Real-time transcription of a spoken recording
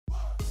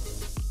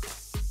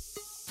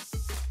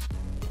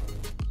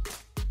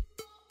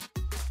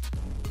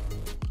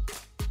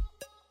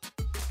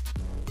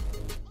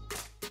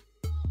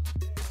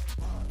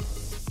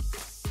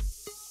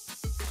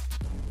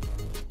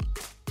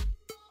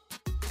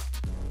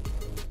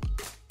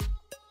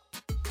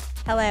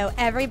Hello,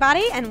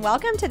 everybody, and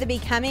welcome to the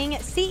Becoming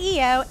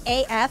CEO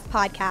AF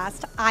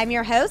podcast. I'm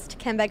your host,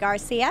 Kimba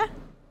Garcia.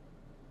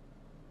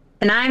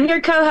 And I'm your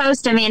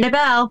co-host, Amanda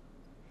Bell.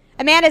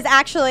 Amanda's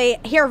actually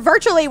here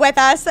virtually with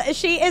us.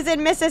 She is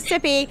in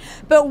Mississippi,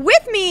 but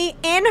with me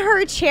in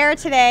her chair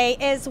today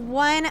is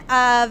one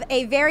of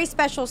a very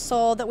special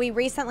soul that we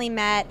recently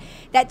met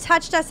that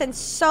touched us in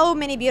so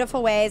many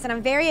beautiful ways, and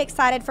I'm very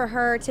excited for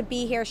her to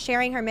be here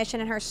sharing her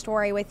mission and her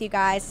story with you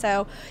guys.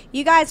 So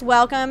you guys,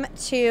 welcome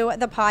to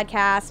the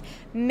podcast,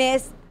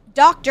 Miss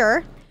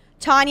Dr.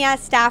 Tanya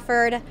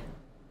Stafford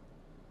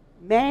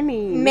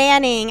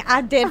Manning.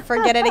 I did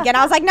forget it again.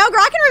 I was like, no,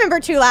 girl, I can remember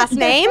two last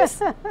names.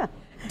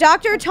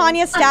 Dr.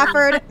 Tanya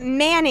Stafford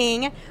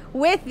Manning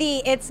with the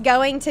It's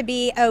Going to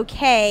Be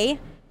Okay.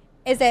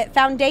 Is it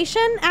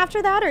foundation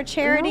after that or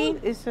charity? No,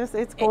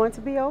 it's going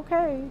to be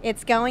okay.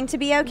 It's Going to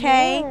Be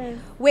Okay, yes.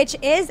 Which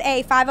is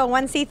a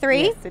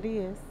 501c3 yes, it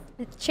is.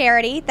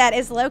 charity that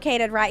is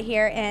located right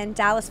here in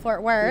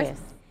Dallas-Fort Worth.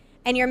 Yes.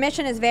 And your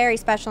mission is very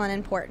special and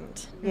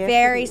important. Yes,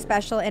 very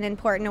special and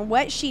important. And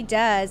what she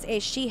does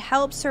is she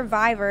helps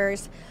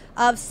survivors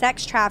of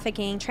sex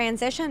trafficking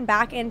transition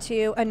back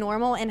into a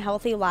normal and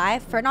healthy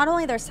life for not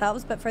only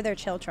themselves, but for their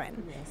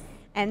children. Yes.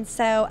 And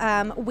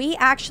so we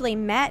actually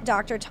met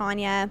Dr.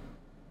 Tanya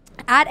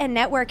at a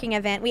networking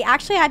event. We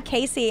actually had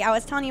Casey. I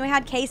was telling you, we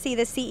had Casey,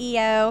 the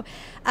CEO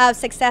of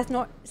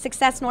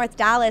Success North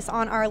Dallas,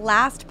 on our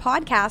last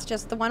podcast,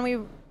 just the one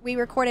we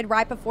recorded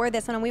right before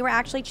this one, and we were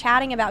actually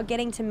chatting about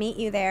getting to meet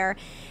you there.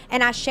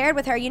 And I shared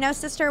with her, you know,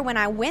 sister, when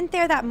I went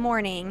there that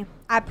morning,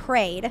 I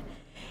prayed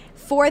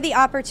for the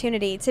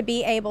opportunity to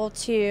be able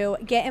to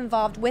get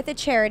involved with a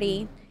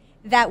charity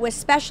that was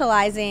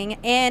specializing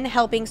in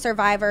helping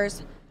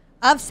survivors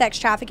of sex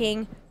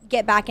trafficking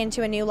get back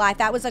into a new life.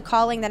 That was a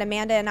calling that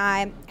Amanda and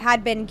I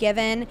had been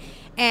given,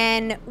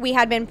 and we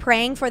had been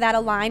praying for that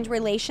aligned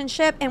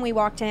relationship, and we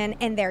walked in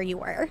and there you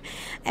were.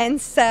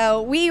 And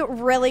so we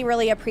really,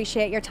 really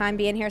appreciate your time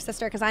being here,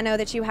 sister, because I know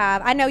that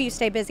I know you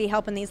stay busy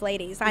helping these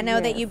ladies. I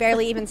know that you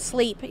barely even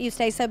sleep. You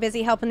stay so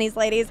busy helping these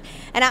ladies,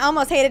 and I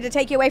almost hated to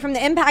take you away from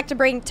the impact to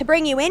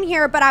bring you in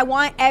here, but I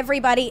want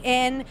everybody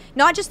in,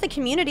 not just the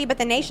community, but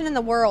the nation and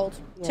the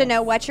world to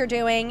know what you're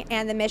doing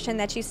and the mission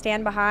that you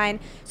stand behind.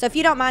 So if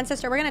you don't mind,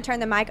 sister, we're going to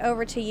turn the mic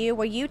over to you.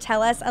 Will you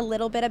tell us a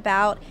little bit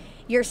about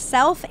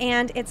yourself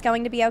and It's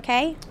Going to Be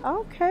Okay?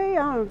 Okay,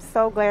 I'm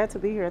so glad to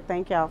be here.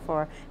 Thank y'all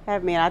for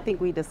having me. And I think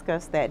we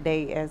discussed that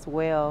day as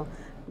well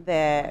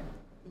that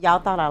y'all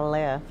thought I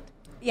left.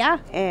 Yeah.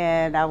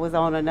 And I was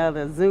on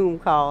another Zoom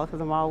call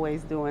because I'm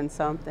always doing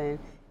something.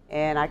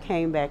 And I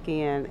came back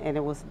in and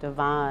it was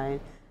divine.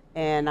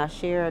 And I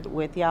shared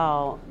with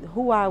y'all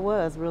who I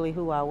was, really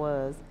who I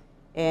was.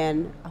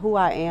 And who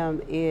I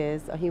am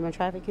is a human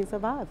trafficking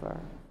survivor.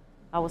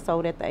 I was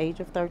sold at the age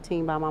of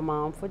 13 by my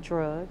mom for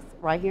drugs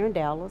right here in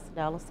Dallas,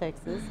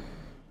 Texas.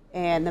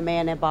 And the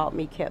man that bought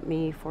me kept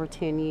me for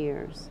 10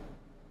 years.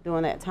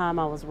 During that time,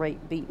 I was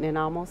raped, beaten, and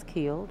almost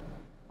killed.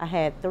 I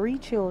had 3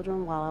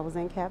 children while I was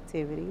in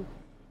captivity.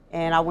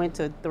 And I went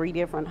to 3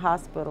 different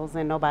hospitals,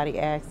 and nobody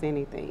asked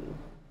anything.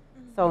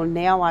 So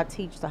now I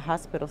teach the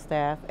hospital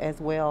staff as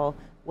well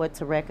what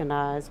to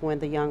recognize when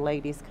the young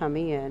ladies come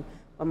in.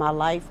 But my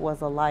life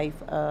was a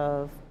life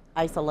of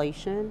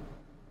isolation.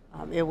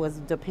 It was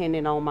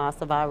dependent on my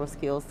survival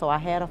skills. So I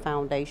had a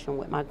foundation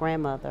with my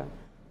grandmother.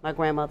 My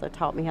grandmother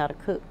taught me how to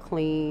cook,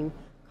 clean,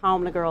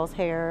 comb the girls'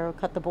 hair,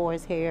 cut the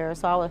boys' hair.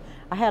 So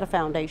I had a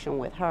foundation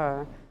with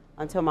her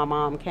until my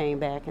mom came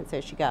back and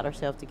said she got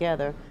herself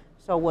together.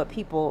 So what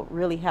people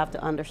really have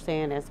to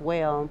understand as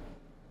well,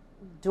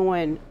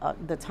 during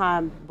the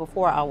time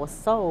before I was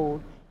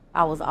sold,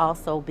 I was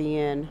also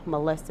being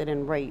molested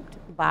and raped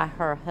by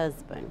her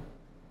husband.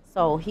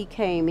 So he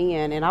came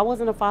in, and I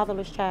wasn't a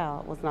fatherless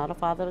child, was not a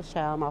fatherless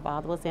child. My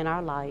father was in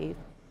our life,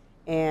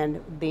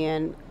 and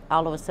then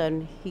all of a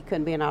sudden he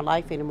couldn't be in our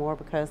life anymore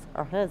because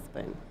her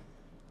husband,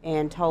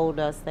 and told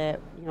us that,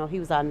 you know, he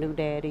was our new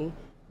daddy,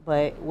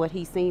 but what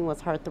he seen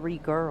was her 3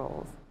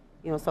 girls.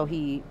 You know, so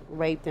he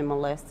raped and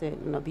molested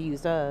and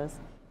abused us,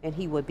 and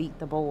he would beat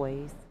the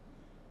boys.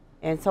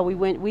 And so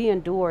we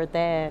endured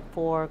that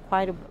for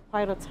quite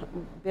a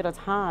bit of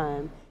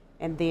time.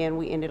 And then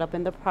we ended up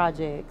in the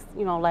projects,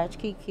 you know,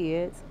 latchkey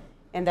kids,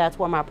 and that's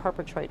where my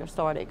perpetrator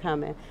started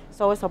coming.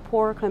 So it's a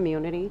poor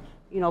community,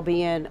 you know,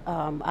 being,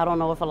 I don't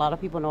know if a lot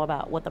of people know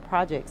about what the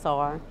projects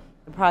are.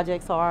 The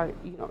projects are,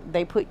 you know,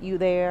 they put you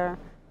there,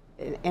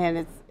 and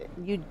it's,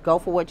 you go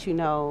for what you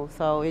know.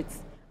 So it's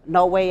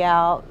no way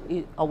out,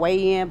 a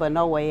way in, but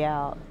no way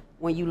out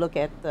when you look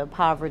at the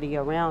poverty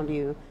around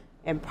you.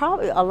 And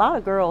probably a lot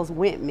of girls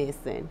went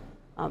missing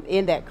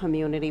in that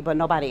community, but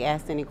nobody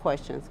asked any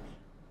questions.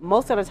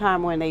 Most of the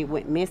time when they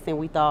went missing,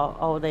 we thought,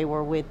 oh, they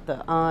were with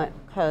the aunt,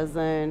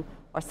 cousin,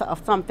 or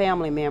some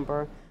family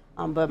member.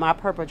 But my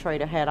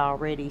perpetrator had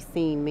already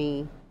seen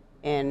me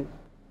and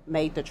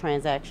made the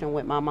transaction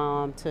with my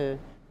mom to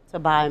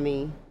buy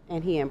me.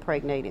 And he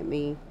impregnated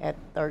me at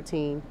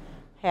 13,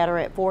 had her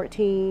at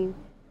 14,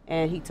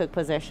 and he took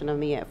possession of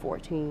me at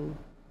 14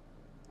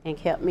 and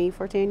kept me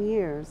for 10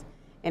 years.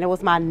 And it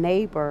was my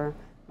neighbor.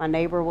 My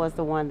neighbor was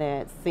the one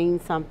that seen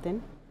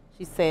something.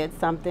 She said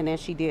something and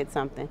she did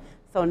something.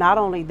 So not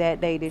only that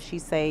day did she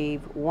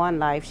save one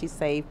life, she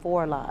saved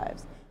 4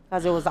 lives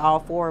because it was all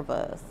 4 of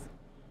us.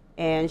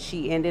 And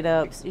she ended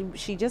up,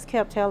 she just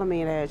kept telling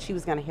me that she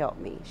was going to help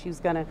me. She was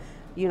going to,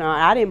 you know,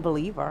 I didn't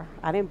believe her.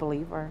 I didn't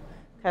believe her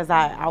because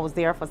I was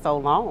there for so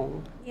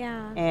long.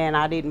 Yeah. And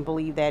I didn't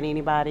believe that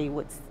anybody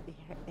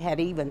had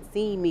even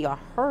seen me or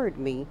heard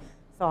me.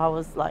 So I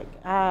was like,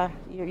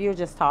 you're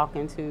just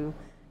talking to,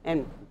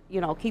 and, you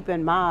know, keep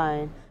in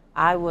mind,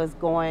 I was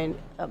going,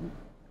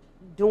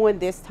 during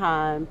this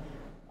time,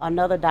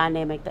 another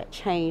dynamic that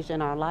changed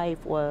in our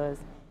life was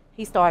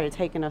he started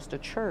taking us to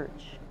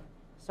church.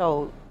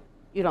 So,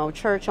 you know,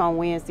 church on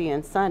Wednesday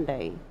and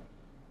Sunday.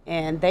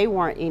 And they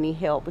weren't any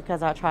help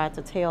because I tried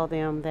to tell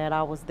them that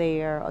I was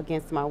there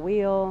against my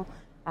will.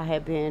 I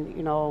had been,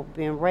 you know,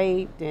 been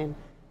raped, and,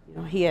 you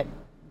know, he had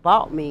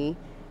bought me,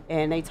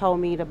 and they told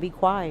me to be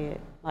quiet.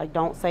 Like,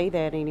 don't say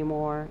that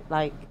anymore.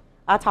 Like,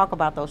 I talk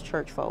about those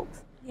church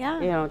folks.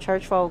 Yeah. You know,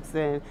 church folks,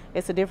 and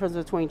it's a difference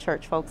between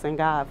church folks and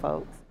God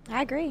folks.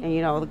 I agree. And,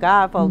 you know, the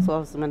God folks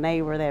was my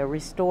neighbor that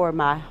restored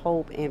my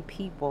hope in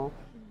people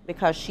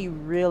because she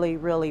really,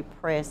 really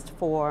pressed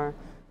for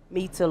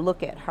me to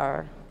look at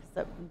her.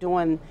 So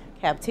during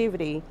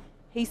captivity,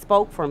 he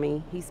spoke for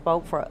me. He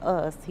spoke for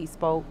us. He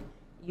spoke,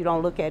 you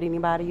don't look at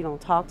anybody. You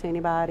don't talk to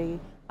anybody.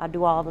 I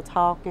do all the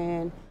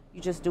talking.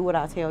 You just do what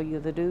I tell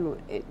you to do.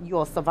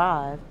 You'll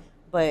survive.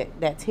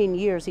 But that 10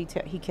 years, he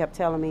kept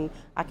telling me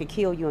I could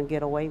kill you and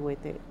get away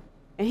with it.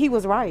 And he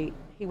was right.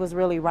 He was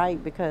really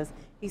right because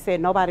he said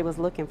nobody was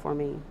looking for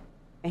me.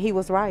 And he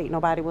was right.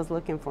 Nobody was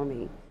looking for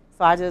me.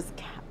 So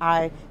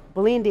I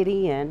blended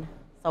in,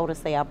 so to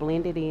say. I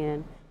blended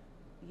in,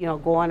 you know,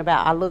 going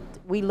about.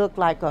 We looked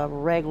like a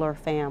regular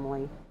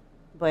family,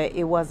 but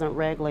it wasn't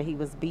regular. He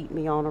was beating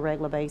me on a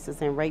regular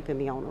basis and raping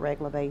me on a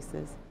regular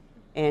basis.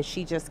 And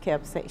she just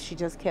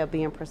kept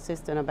being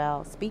persistent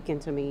about speaking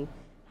to me.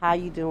 How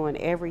you doing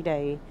every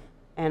day?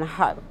 And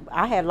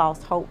I had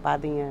lost hope by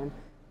then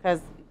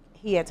because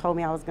he had told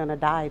me I was going to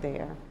die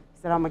there.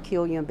 He said, I'm going to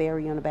kill you and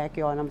bury you in the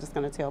backyard, and I'm just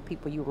going to tell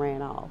people you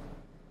ran off.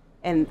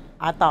 And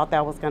I thought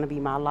that was going to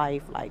be my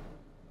life,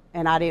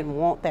 and I didn't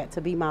want that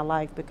to be my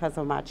life because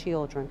of my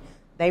children.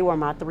 They were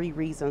my 3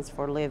 reasons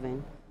for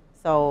living.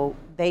 So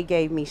they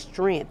gave me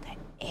strength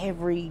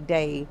every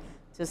day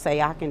to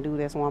say, I can do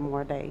this one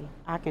more day.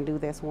 I can do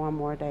this one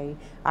more day.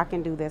 I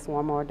can do this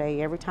one more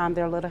day. Every time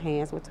their little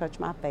hands would touch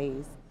my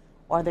face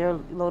or their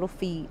little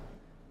feet,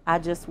 I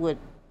just would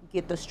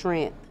get the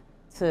strength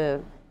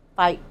to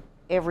fight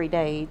every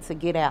day to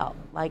get out.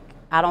 Like,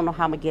 I don't know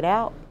how I'm going to get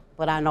out,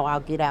 but I know I'll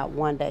get out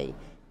one day.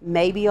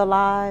 Maybe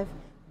alive,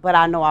 but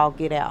I know I'll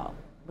get out.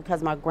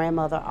 Because my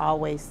grandmother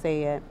always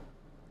said,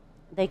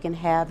 they can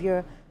have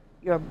your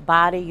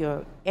body,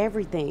 your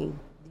everything.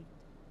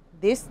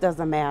 This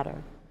doesn't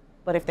matter.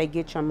 But if they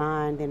get your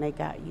mind, then they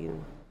got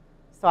you.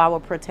 So I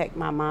would protect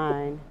my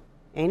mind.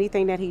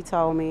 Anything that he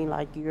told me,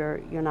 like you're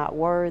not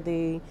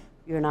worthy,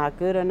 you're not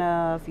good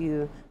enough,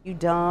 you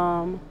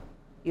dumb,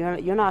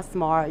 you're not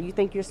smart. You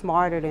think you're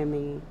smarter than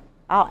me.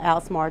 I'll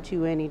outsmart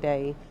you any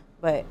day.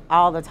 But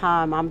all the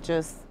time, I'm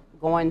just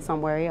going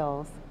somewhere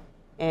else.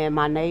 And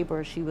my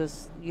neighbor, she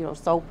was, you know,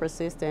 so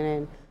persistent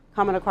and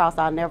coming across.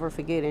 I'll never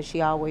forget. And she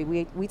always,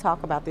 we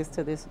talk about this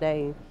to this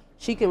day.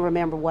 She can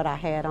remember what I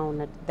had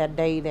on that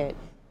day that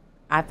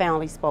I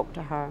finally spoke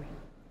to her.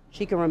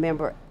 She can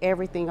remember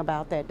everything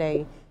about that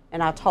day,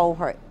 and I told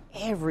her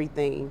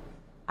everything.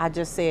 I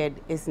just said,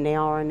 it's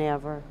now or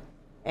never.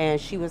 And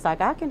she was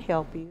like, I can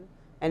help you.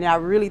 And I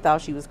really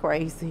thought she was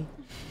crazy.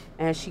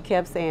 And she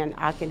kept saying,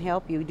 I can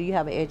help you. Do you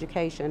have an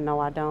education? No,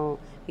 I don't.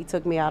 He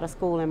took me out of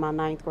school in my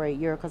 9th grade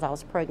year because I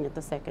was pregnant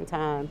the second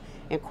time,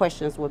 and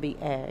questions would be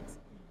asked.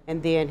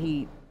 And then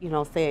he, you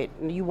know, said,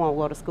 you won't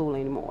go to school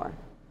anymore.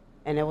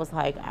 And it was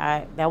like,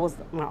 that was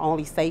my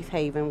only safe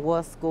haven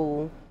was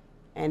school.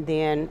 And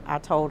then I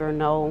told her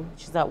no.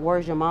 She's like,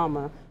 where's your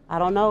mama? I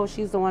don't know.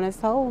 She's the one that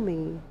told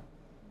me.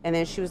 And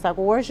then she was like,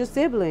 well, where's your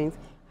siblings?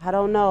 I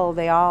don't know.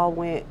 They all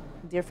went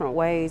different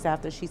ways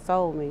after she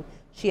sold me.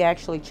 She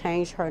actually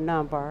changed her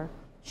number.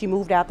 She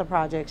moved out the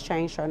projects,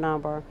 changed her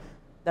number.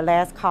 The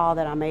last call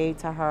that I made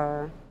to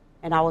her,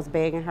 and I was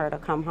begging her to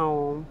come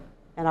home.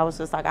 And I was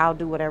just like, I'll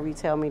do whatever you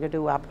tell me to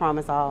do. I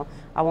promise I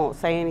won't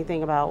say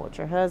anything about what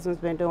your husband's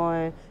been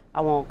doing.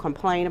 I won't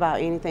complain about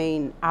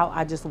anything.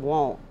 I just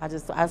won't. I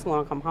just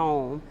want to come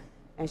home.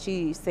 And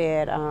she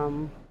said,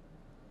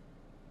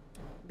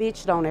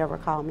 bitch, don't ever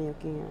call me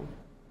again.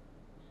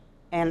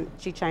 And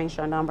she changed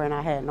her number, and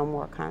I had no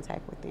more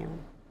contact with them.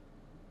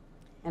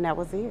 And that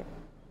was it.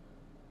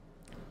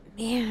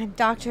 Man,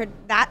 doctor,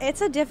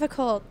 it's a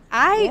difficult.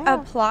 I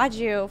applaud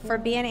you for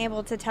being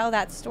able to tell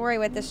that story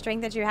with the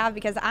strength that you have,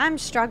 because I'm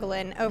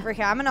struggling over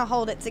here. I'm going to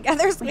hold it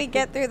together as we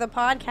get through the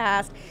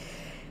podcast.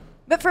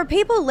 But for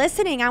people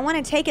listening, I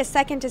want to take a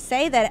second to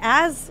say that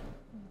as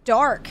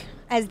dark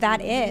as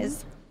that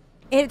is,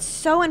 it's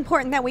so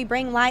important that we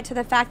bring light to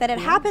the fact that it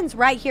happens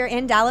right here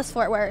in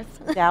Dallas-Fort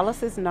Worth.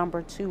 Dallas is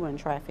number 2 in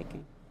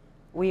trafficking.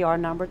 We are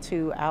number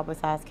 2 out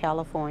besides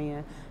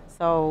California.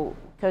 So,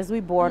 because we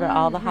border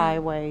all the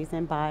highways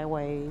and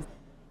byways,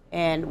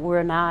 and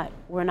we're not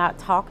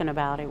talking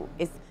about it.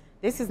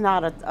 This is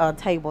not a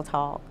table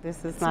talk.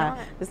 This is not.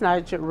 It's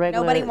not a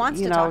regular. Nobody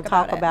wants to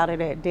talk about it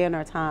at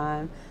dinner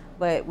time.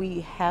 But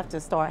we have to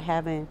start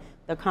having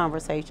the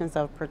conversations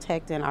of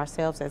protecting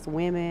ourselves as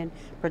women,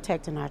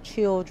 protecting our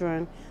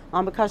children,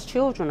 because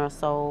children are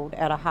sold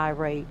at a high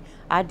rate.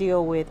 I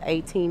deal with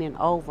 18 and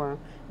over,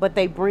 but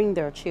they bring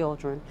their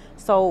children.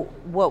 So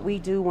what we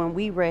do when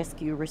we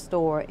rescue,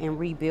 restore, and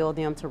rebuild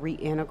them to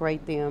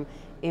reintegrate them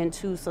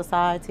into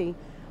society,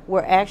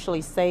 we're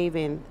actually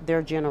saving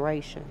their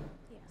generation.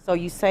 Yeah. So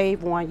you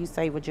save one, you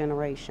save a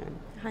generation.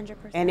 100%.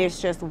 And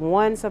it's just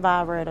one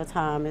survivor at a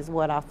time is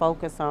what I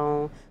focus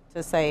on,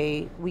 to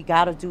say we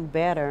got to do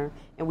better,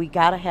 and we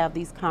got to have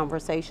these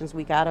conversations.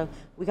 We got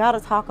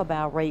to talk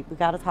about rape. We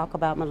got to talk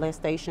about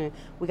molestation.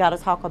 We got to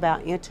talk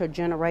about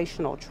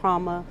intergenerational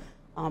trauma.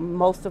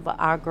 Most of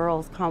our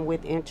girls come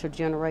with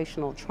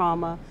intergenerational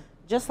trauma,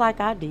 just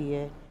like I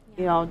did.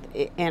 Yeah.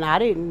 And I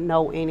didn't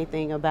know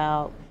anything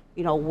about,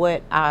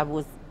 what I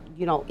was,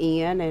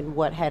 in and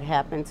what had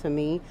happened to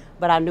me,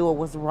 but I knew it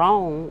was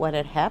wrong what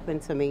had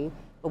happened to me,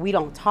 but we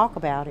don't talk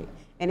about it.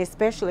 And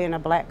especially in the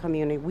Black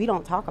community, we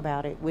don't talk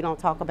about it. We don't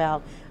talk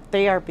about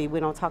therapy.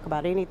 We don't talk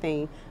about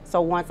anything. So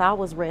once I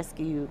was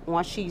rescued,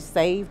 once she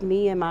saved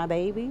me and my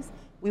babies,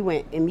 we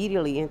went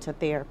immediately into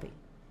therapy.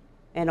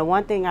 And the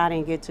one thing I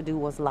didn't get to do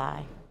was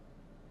lie.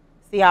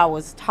 See, I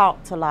was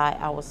taught to lie.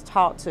 I was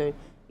taught to,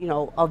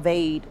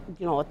 evade,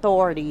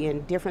 authority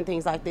and different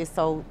things like this,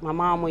 so my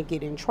mom wouldn't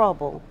get in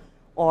trouble,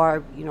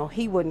 or,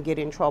 he wouldn't get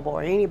in trouble,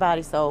 or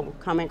anybody. So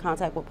come in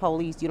contact with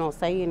police, you don't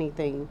say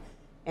anything.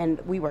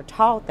 And we were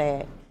taught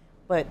that.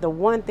 But the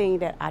one thing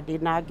that I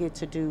did not get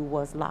to do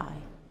was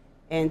lie.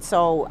 And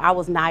so I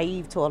was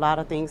naive to a lot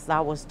of things.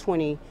 I was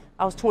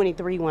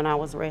 23 when I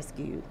was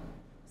rescued.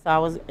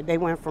 So they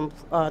went from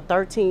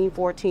 13,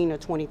 14 to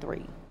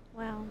 23.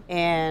 Wow.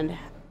 And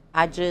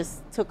I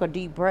just took a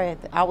deep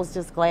breath. I was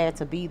just glad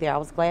to be there. I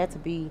was glad to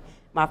be.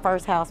 My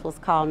first house was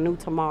called New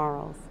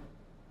Tomorrows.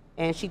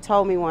 And she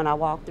told me when I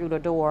walked through the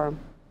door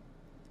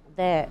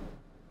that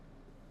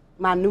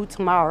my new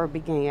tomorrow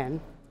began.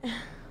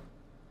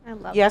 I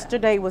love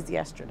Yesterday was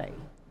yesterday.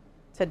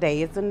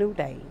 Today is a new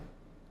day.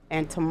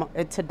 And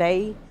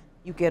today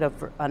you get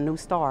a new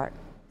start.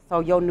 So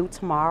your new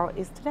tomorrow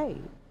is today.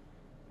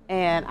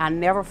 And I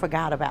never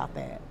forgot about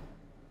that.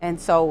 And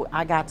so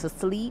I got to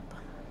sleep.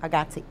 I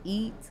got to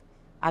eat.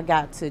 I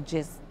got to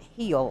just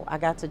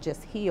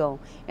heal.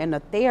 And the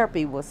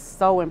therapy was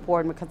so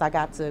important because I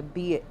got to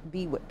be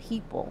with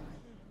people.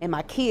 And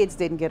my kids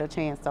didn't get a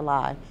chance to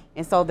lie.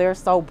 And so they're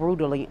so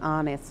brutally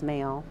honest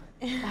now.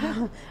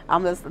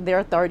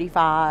 They're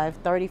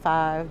 35,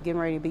 getting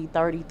ready to be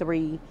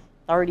 33,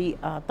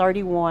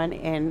 31,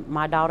 and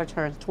my daughter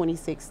turns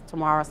 26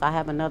 tomorrow, so I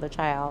have another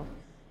child.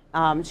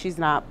 She's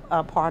not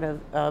a part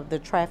of the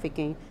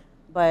trafficking,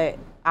 but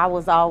I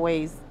was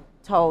always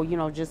told,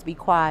 just be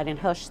quiet and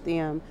hush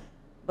them.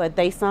 But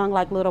they sung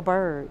like little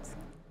birds,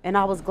 and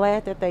I was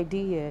glad that they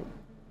did,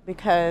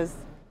 because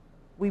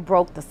we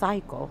broke the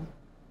cycle.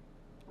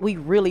 We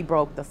really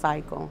broke the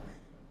cycle,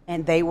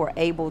 and they were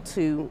able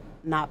to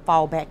not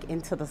fall back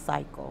into the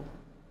cycle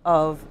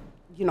of,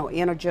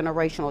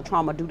 intergenerational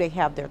trauma. Do they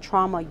have their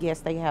trauma? Yes,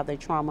 they have their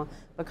trauma,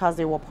 because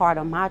they were part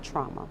of my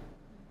trauma.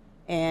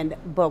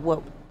 But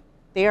what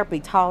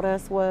therapy taught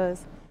us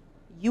was,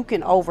 you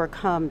can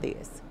overcome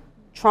this.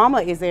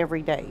 Trauma is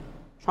every day.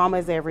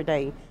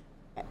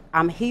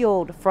 I'm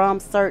healed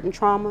from certain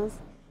traumas,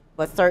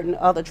 but certain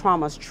other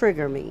traumas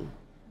trigger me.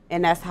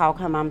 And that's how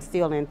come I'm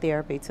still in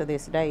therapy to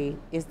this day,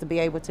 is to be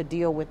able to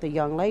deal with the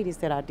young ladies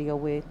that I deal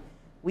with.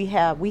 We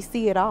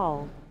see it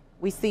all.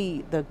 We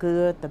see the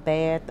good, the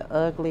bad, the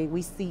ugly.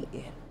 We see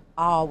it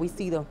all. We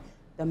see the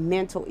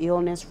mental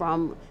illness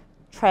from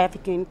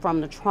trafficking,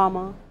 from the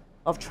trauma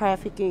of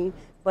trafficking,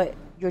 but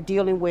you're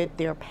dealing with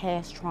their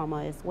past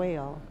trauma as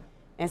well.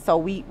 And so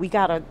we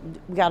gotta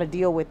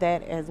deal with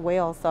that as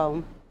well.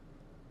 So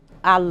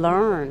I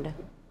learned,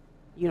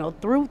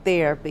 through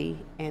therapy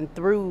and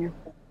through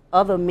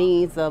other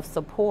means of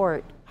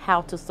support,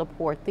 how to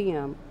support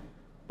them.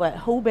 But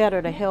who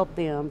better to help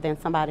them than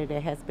somebody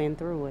that has been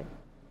through it?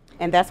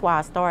 And that's why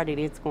I started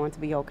It's Going to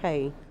Be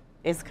Okay.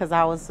 It's because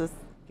I was just,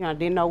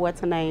 didn't know what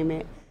to name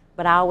it.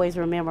 But I always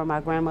remember my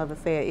grandmother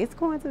said, it's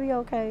going to be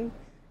okay.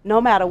 No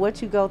matter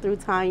what you go through,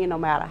 Tanya, no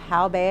matter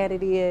how bad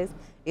it is,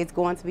 it's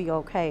going to be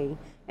okay.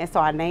 And so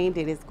I named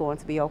it It's Going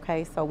to Be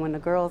Okay. So when the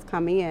girls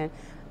come in,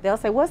 they'll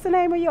say, what's the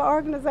name of your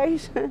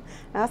organization?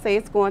 And I say,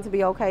 It's Going to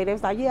Be Okay. They're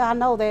like, yeah, I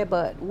know that,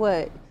 but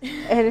what?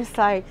 And it's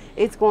like,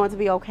 it's going to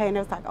be okay. And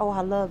they're like, oh,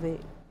 I love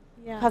it.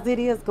 Because it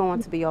is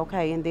going to be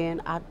okay. And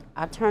then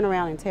I turn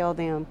around and tell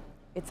them,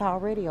 it's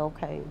already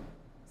okay.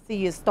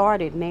 See, it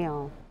started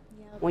now.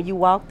 Yep. When you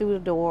walked through the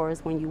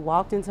doors, when you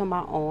walked into my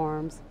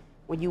arms,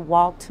 when you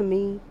walked to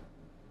me,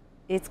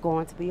 it's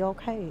going to be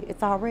okay.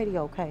 It's already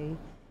okay.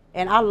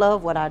 And I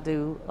love what I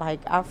do.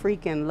 Like, I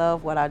freaking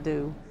love what I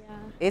do. Yeah.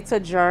 It's a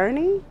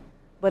journey,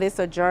 but it's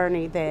a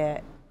journey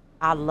that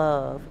I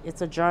love.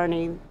 It's a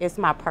journey, it's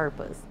my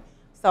purpose.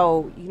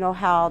 So, you know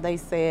how they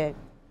said,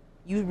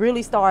 you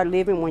really start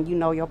living when you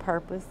know your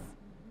purpose?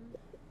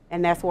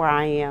 And that's where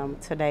I am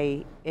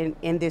today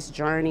in this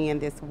journey, in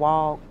this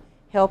walk,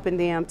 helping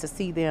them to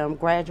see them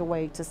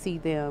graduate, to see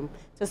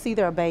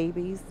their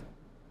babies.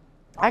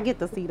 I get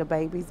to see the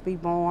babies be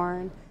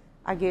born.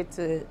 I get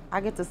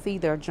to see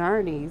their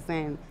journeys,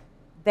 and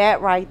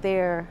that right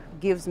there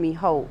gives me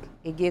hope.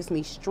 It gives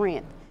me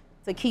strength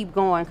to keep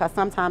going, because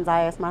sometimes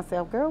I ask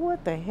myself, girl,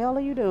 what the hell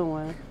are you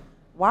doing?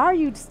 Why are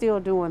you still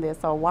doing this?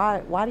 Or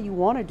why do you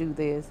want to do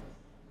this?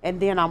 And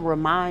then I'm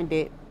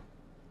reminded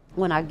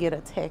when I get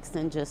a text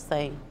and just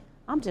say,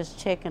 I'm just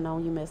checking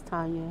on you, Miss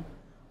Tanya,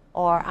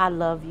 or I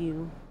love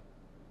you.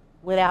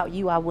 Without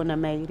you, I wouldn't have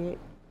made it,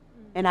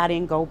 and I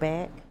didn't go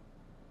back.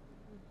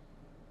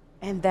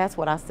 And that's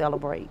what I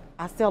celebrate.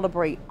 I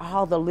celebrate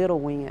all the little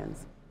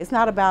wins. It's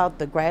not about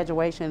the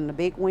graduation and the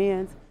big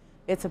wins.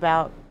 It's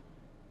about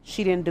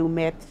she didn't do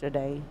meth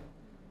today.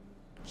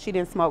 She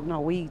didn't smoke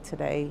no weed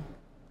today.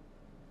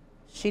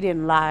 She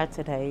didn't lie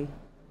today.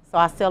 So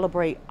I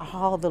celebrate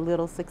all the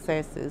little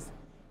successes,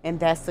 and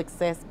that's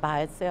success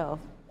by itself,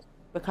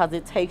 because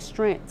it takes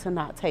strength to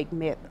not take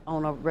meth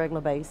on a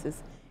regular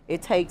basis.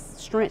 It takes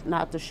strength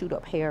not to shoot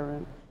up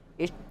heroin.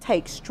 It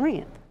takes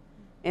strength.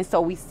 And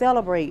so we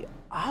celebrate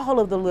all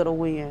of the little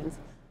wins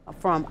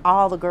from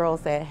all the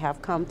girls that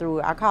have come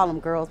through. I call them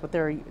girls, but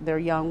they're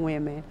young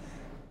women,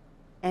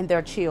 and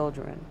their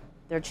children.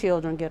 Their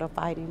children get a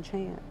fighting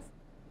chance.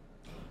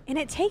 And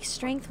it takes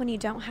strength when you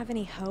don't have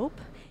any hope,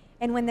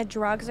 and when the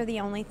drugs are the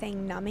only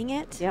thing numbing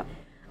it. Yep.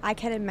 I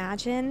can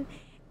imagine.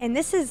 And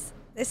this is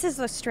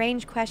a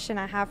strange question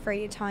I have for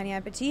you,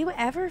 Tanya, but do you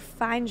ever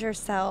find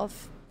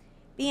yourself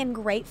being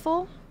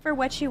grateful for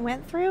what you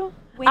went through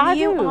when I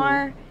you do.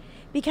 are?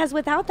 Because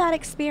without that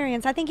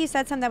experience, I think you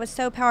said something that was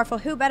so powerful.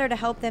 Who better to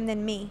help them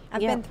than me?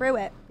 I've been through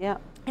it. Yeah.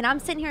 And I'm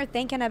sitting here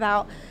thinking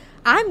about,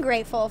 I'm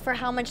grateful for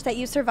how much that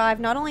you survived,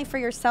 not only for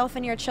yourself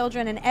and your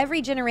children and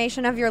every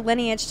generation of your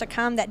lineage to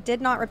come that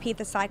did not repeat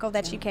the cycle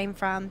that you came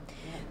from,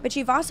 but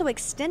you've also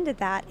extended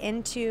that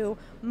into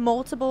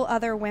multiple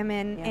other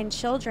women and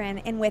children.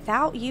 And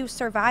without you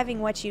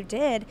surviving what you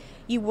did,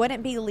 you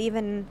wouldn't be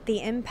leaving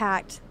the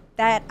impact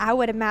that I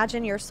would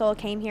imagine your soul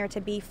came here to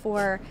be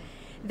for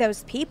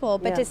those people.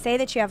 But to say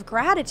that you have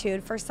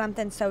gratitude for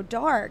something so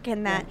dark,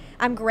 and that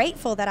I'm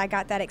grateful that I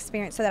got that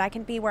experience so that I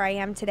can be where I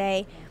am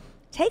today,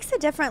 takes a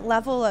different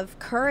level of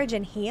courage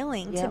and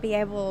healing to be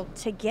able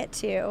to get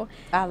to.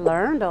 I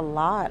learned a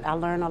lot. I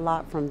learned a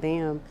lot from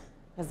them,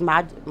 because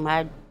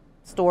my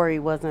story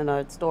wasn't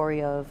a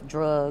story of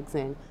drugs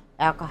and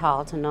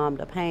alcohol to numb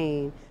the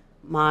pain.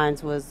 Mine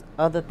was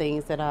other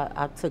things that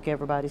I took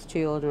everybody's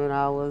children.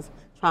 I was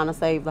trying to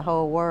save the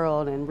whole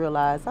world and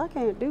realized I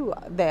can't do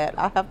that.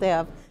 I have to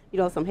have,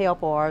 some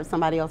help, or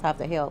somebody else have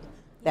to help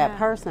that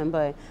person.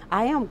 But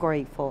I am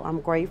grateful.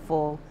 I'm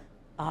grateful,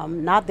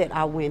 not that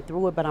I went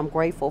through it, but I'm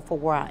grateful for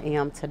where I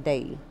am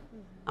today.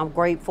 I'm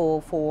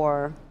grateful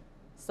for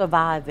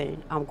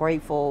surviving. I'm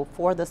grateful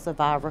for the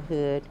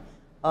survivorhood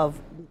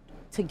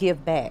to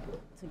give back,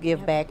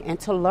 and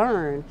to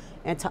learn,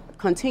 and to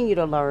continue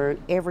to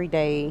learn every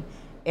day,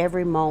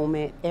 every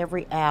moment,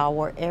 every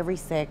hour, every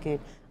second.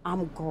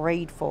 I'm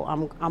grateful.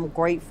 I'm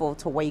grateful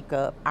to wake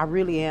up. I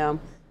really am.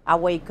 I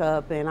wake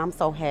up and I'm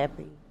so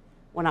happy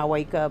when I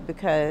wake up,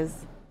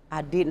 because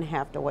I didn't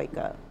have to wake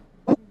up.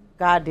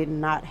 God did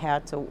not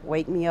have to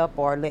wake me up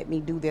or let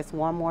me do this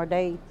one more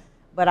day.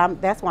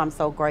 But that's why I'm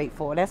so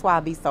grateful. That's why I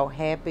be so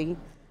happy.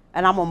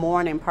 And I'm a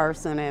morning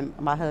person, and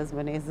my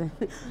husband isn't.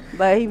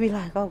 But he be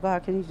like, oh,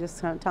 God, can you just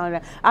tell me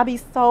that? I be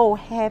so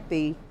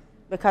happy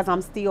because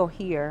I'm still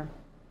here,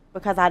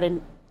 because I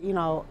didn't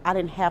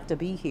have to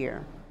be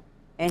here.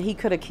 And he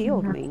could have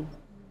killed me.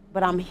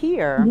 But I'm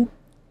here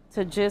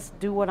to just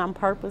do what I'm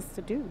purposed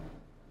to do.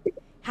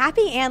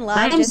 Happy and love.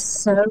 I'm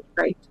so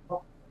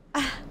grateful.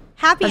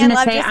 Happy and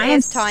love just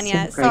is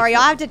Tanya. Sorry,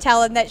 I'll have to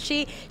tell him that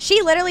she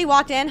literally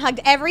walked in, hugged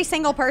every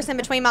single person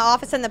between my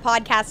office and the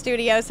podcast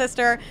studio,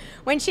 sister,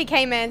 when she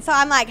came in. So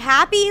I'm like,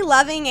 happy,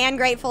 loving, and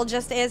grateful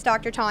just is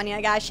Dr.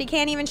 Tanya, guys. She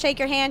can't even shake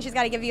your hand. She's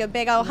got to give you a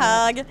big old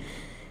hug.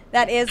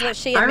 That is what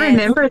she admits. I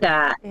remember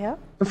that. Yep.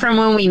 From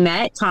when we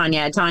met,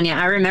 Tanya,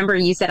 I remember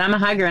you said, I'm a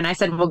hugger. And I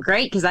said, well,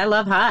 great, because I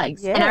love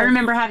hugs. Yes. And I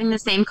remember having the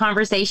same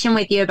conversation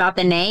with you about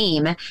the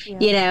name,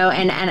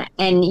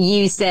 and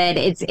you said,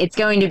 it's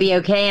going to be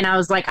okay. And I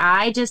was like,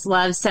 I just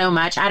love so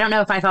much. I don't know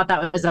if I thought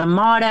that was a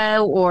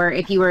motto, or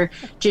if you were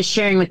just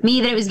sharing with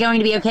me that it was going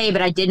to be okay,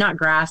 but I did not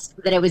grasp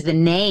that it was the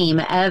name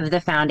of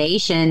the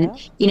foundation,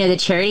 the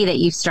charity that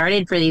you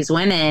started for these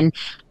women.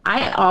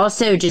 I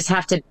also just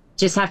have to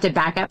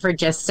back up for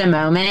just a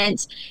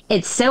moment.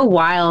 It's so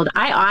wild.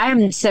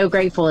 I'm so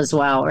grateful as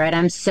well, right?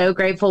 I'm so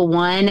grateful,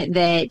 one,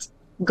 that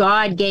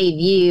God gave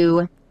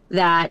you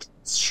that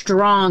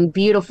strong,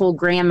 beautiful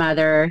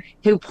grandmother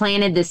who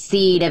planted the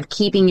seed of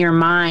keeping your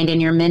mind and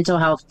your mental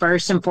health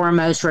first and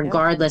foremost,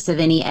 regardless of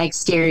any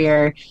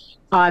exterior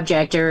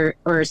object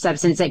or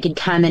substance that could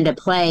come into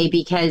play,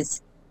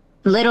 because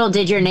little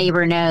did your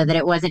neighbor know that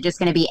it wasn't just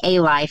going to be a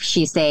life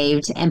she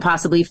saved and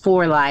possibly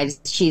 4 lives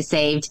she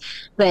saved,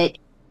 but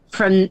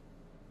from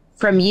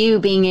you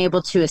being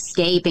able to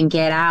escape and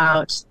get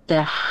out,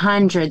 the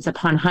hundreds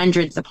upon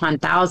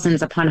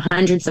thousands upon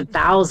hundreds of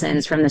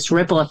thousands from this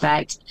ripple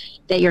effect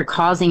that you're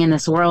causing in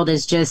this world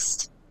is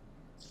just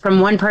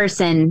from one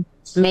person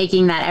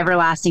making that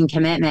everlasting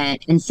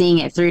commitment and seeing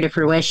it through to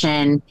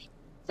fruition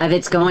of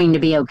it's going to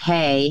be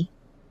okay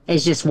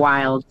is just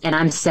wild. And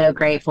I'm so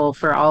grateful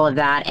for all of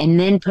that. And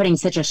then putting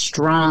such a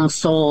strong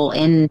soul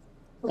in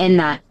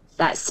that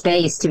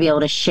space to be able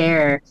to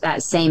share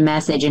that same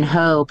message and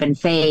hope and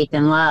faith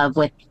and love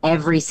with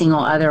every single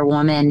other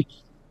woman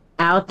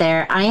out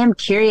there. I am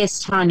curious,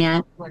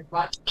 Tanya,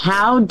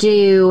 how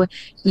do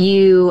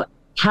you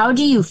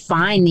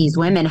find these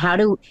women? How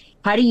do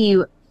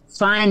you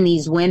find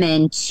these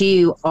women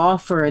to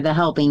offer the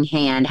helping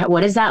hand?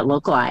 What does that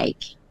look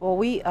like? Well,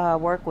 we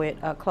work with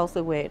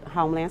closely with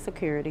Homeland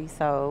Security,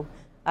 so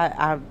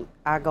I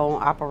go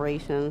on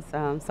operations,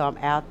 so I'm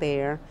out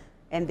there,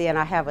 and then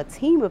I have a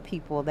team of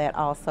people that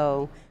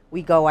also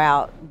we go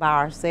out by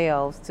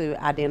ourselves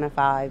to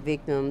identify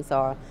victims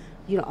or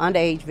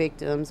underage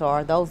victims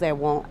or those that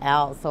want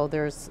out. So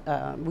there's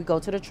we go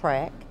to the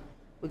track,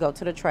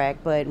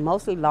 but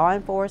mostly law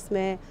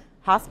enforcement,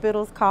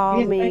 hospitals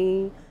call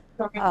me.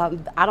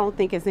 I don't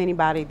think it's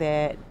anybody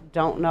that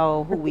don't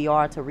know who we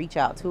are to reach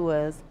out to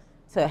us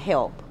to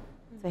help.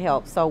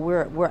 So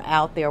we're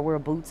out there, we're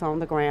boots on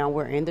the ground,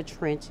 we're in the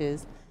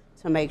trenches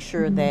to make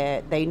sure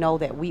that they know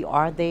that we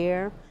are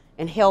there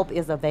and help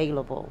is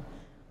available.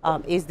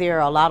 Is there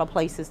a lot of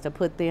places to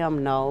put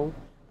them? No,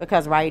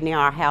 because right now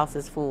our house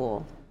is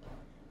full,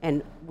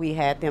 and we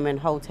had them in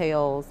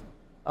hotels.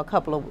 A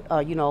couple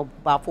of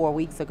about 4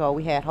 weeks ago,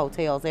 we had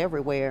hotels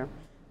everywhere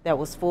that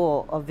was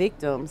full of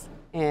victims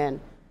and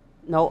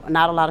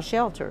not a lot of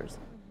shelters.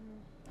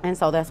 And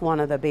so that's one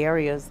of the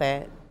barriers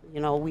that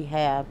we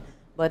have.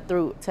 But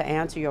to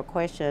answer your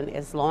question,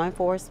 it's law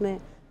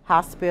enforcement,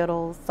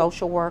 hospitals,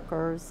 social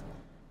workers,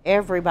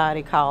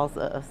 everybody calls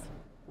us.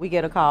 We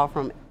get a call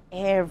from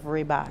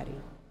everybody.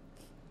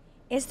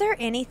 Is there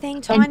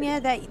anything,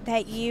 Tanya,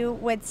 that you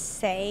would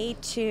say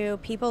to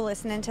people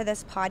listening to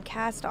this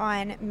podcast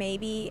on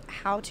maybe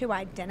how to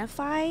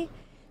identify?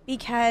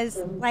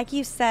 Because like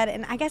you said,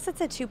 and I guess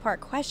it's a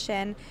two-part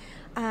question,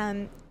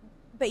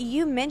 but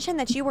you mentioned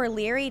that you were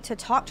leery to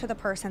talk to the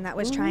person that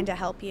was trying to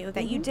help you,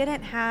 that you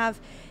didn't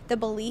have the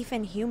belief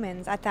in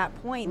humans at that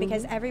point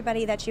because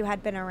everybody that you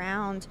had been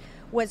around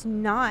was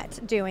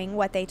not doing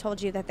what they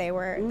told you that they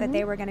were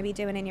going to be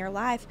doing in your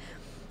life.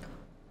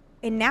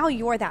 And now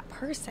you're that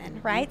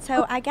person, right?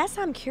 So I guess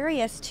I'm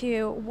curious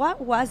to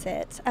what was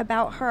it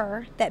about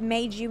her that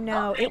made you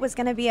know it was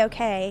going to be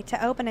okay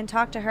to open and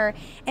talk to her?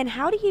 And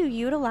how do you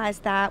utilize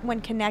that when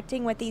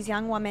connecting with these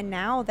young women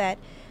now that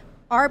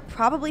are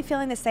probably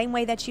feeling the same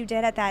way that you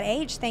did at that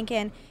age,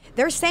 thinking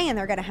they're saying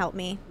they're going to help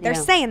me. They're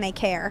saying they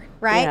care,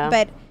 right? Yeah.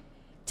 But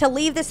to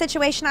leave the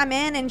situation I'm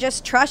in and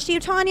just trust you,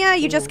 Tanya,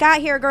 you just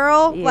got here,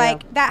 girl. Yeah.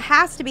 Like, that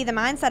has to be the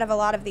mindset of a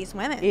lot of these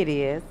women. It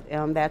is.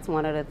 That's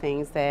one of the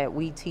things that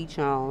we teach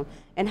on.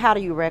 And how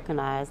do you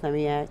recognize, let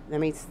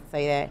me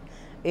say that,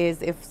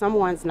 is if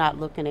someone's not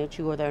looking at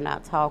you or they're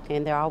not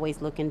talking, they're always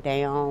looking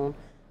down,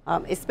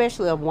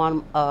 especially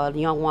a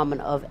young woman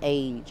of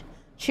age.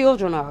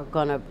 Children are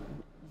going to,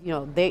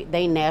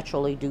 they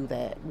naturally do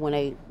that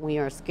when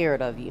you're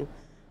scared of you.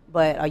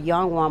 But a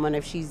young woman,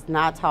 if she's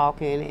not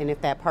talking and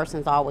if that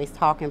person's always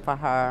talking for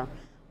her,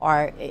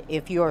 or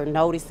if you're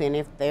noticing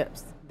if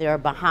they're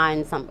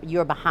behind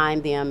you're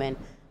behind them and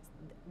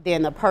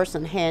then the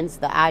person hands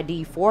the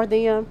ID for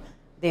them,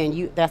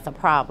 then that's a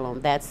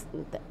problem. That's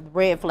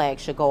red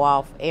flags should go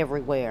off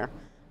everywhere.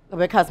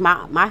 Because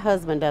my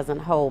husband doesn't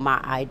hold my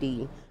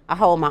ID. I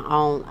hold my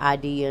own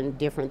ID and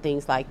different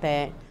things like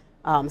that.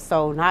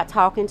 So not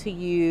talking to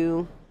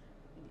you,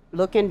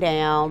 looking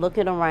down,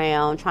 looking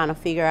around,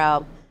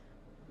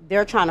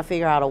 they're trying to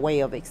figure out a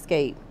way of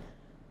escape.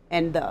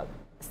 And the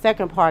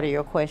second part of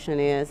your question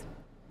is,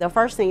 the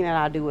first thing that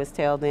I do is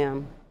tell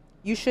them,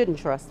 you shouldn't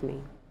trust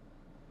me.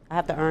 I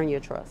have to earn your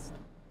trust.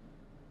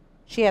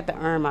 She had to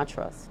earn my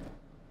trust.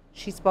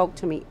 She spoke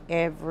to me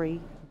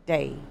every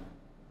day.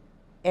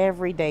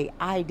 Every day,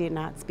 I did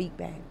not speak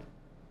back.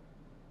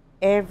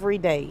 Every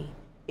day,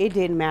 it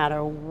didn't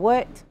matter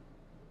what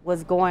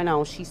was going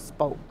on, she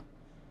spoke.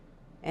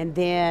 And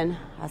then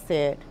I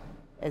said,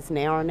 it's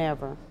now or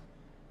never.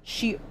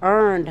 She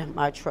earned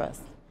my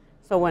trust.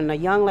 So when the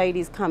young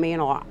ladies come in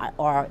or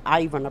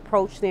I even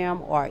approach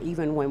them, or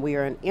even when we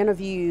are in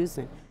interviews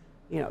and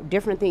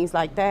different things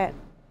like that,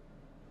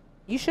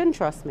 you shouldn't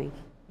trust me.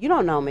 You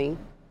don't know me.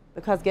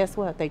 Because guess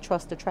what? They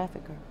trust the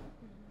trafficker.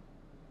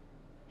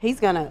 He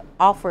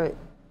offered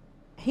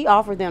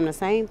them the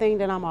same thing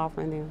that I'm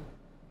offering them.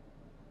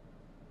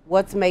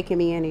 What's making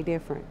me any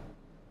different?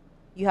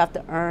 You have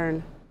to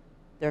earn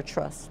their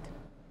trust.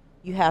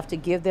 You have to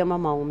give them a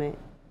moment.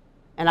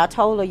 And I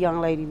told a young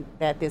lady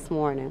that this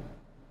morning.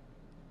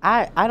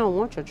 I don't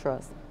want your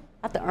trust.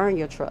 I have to earn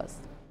your trust.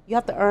 You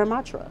have to earn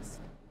my trust.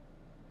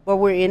 But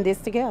we're in this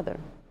together.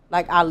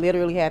 Like, I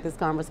literally had this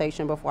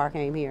conversation before I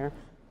came here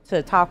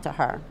to talk to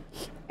her.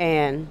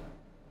 And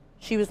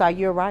she was like,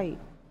 you're right.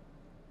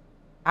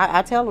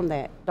 I tell them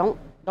that.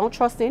 Don't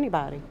trust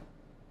anybody.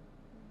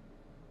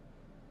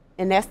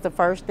 And that's the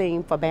first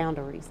thing for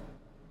boundaries,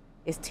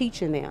 is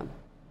teaching them.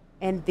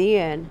 And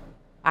then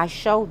I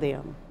show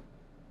them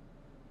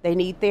they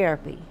need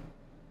therapy.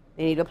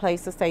 They need a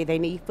place to stay. They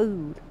need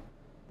food.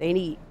 They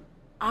need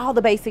all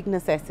the basic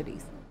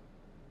necessities.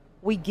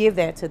 We give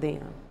that to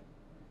them.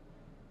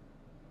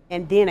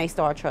 And then they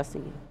start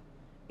trusting you.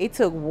 It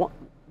took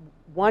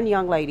one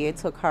young lady, it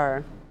took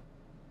her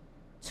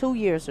 2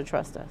 years to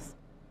trust us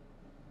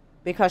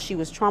because she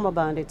was trauma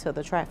bonded to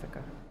the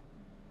trafficker.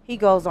 He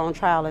goes on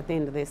trial at the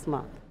end of this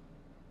month.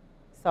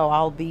 So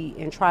I'll be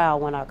in trial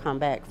when I come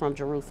back from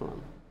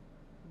Jerusalem.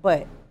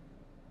 But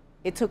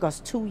it took us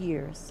 2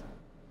 years,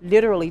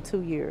 literally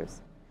 2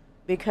 years,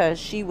 because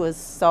she was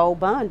so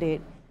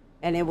bonded.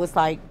 And it was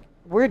like,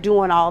 we're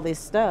doing all this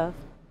stuff.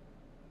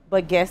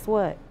 But guess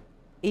what?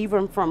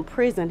 Even from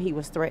prison, he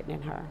was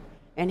threatening her.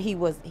 And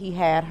he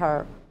had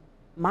her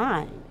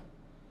mind.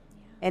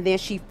 And then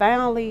she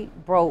finally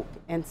broke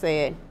and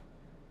said,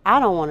 I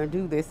don't want to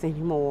do this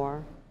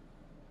anymore.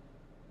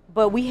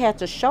 But we had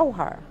to show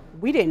her.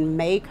 We didn't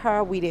make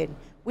her. We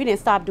didn't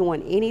stop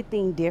doing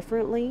anything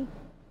differently.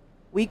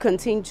 We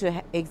continued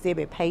to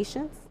exhibit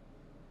patience,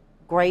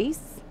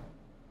 grace,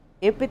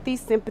 empathy,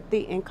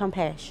 sympathy, and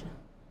compassion.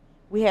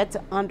 We had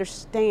to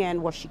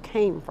understand where she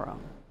came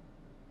from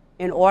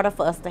in order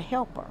for us to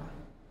help her.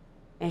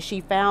 And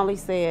she finally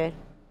said,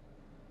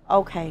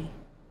 okay,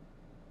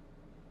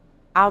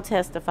 I'll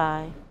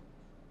testify.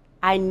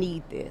 I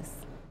need this.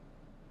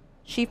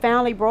 She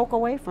finally broke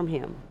away from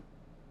him.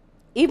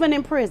 Even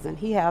in prison,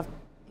 he has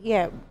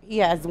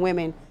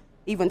women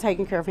even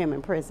taking care of him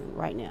in prison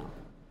right now.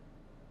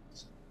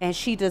 And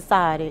she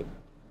decided,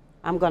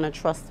 I'm going to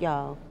trust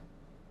y'all.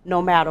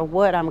 No matter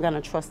what, I'm going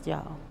to trust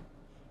y'all.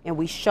 And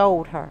we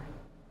showed her.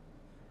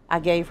 I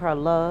gave her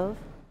love,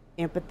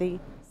 empathy,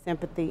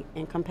 sympathy,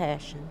 and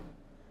compassion.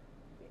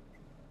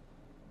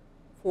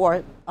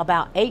 For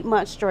about 8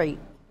 months straight,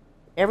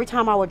 every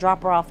time I would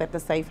drop her off at the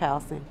safe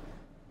house and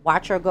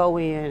watch her go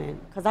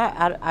in, because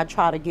I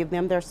try to give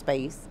them their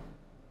space,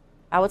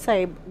 I would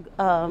say,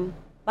 bye,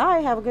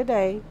 have a good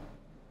day.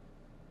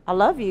 I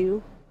love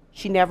you.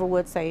 She never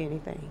would say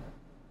anything.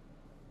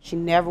 She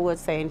never would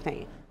say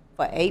anything.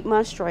 For 8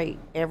 months straight,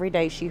 every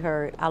day she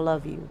heard, I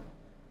love you.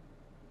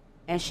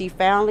 And she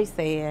finally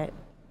said,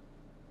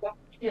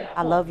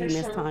 I love you,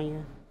 Miss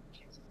Tanya.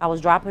 I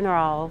was dropping her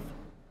off,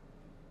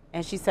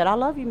 and she said, I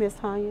love you, Miss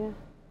Tanya.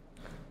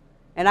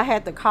 And I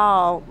had to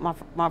call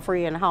my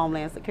friend in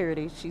Homeland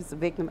Security. She's a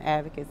victim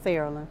advocate,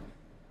 Sarah.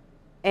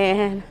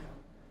 And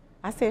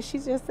I said, she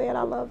just said,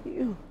 I love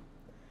you.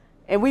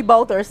 And we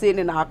both are sitting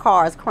in our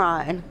cars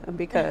crying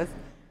because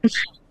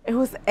it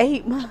was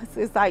 8 months.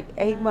 It's like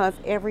 8 months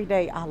every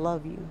day, I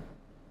love you.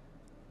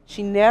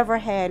 She never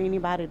had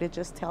anybody to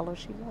just tell her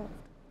she loved.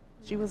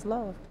 She was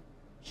loved.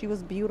 She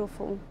was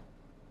beautiful.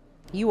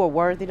 You were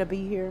worthy to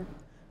be here.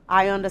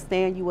 I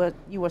understand you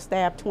were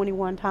stabbed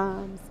 21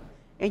 times,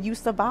 and you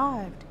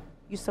survived.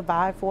 You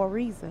survived for a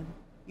reason.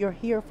 You're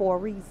here for a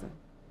reason.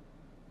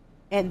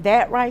 And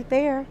that right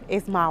there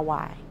is my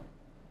why.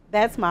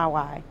 That's my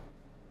why.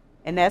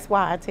 And that's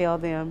why I tell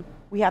them,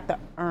 we have to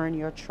earn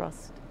your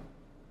trust.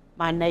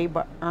 My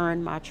neighbor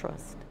earned my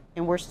trust.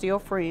 And we're still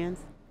friends.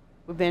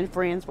 We've been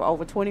friends for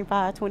over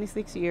 25,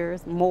 26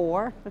 years,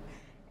 more.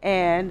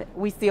 And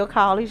we still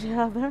call each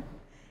other.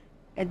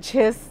 And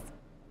just,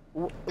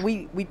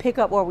 we pick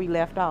up where we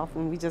left off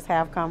and we just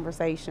have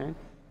conversation.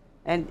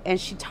 And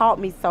she taught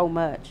me so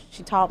much.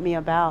 She taught me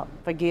about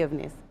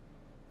forgiveness.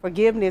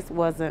 Forgiveness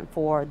wasn't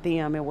for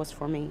them, it was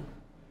for me.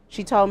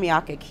 She told me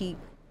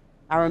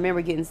I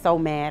remember getting so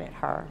mad at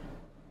her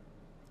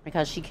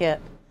because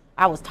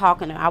I was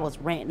talking and I was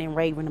ranting and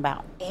raving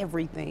about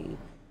everything.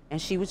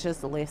 And she was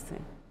just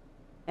listening.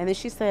 And then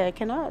she said,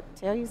 can I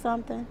tell you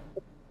something?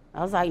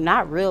 I was like,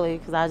 not really,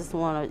 because I just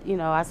want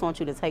to, I just want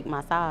you to take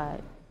my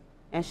side.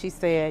 And she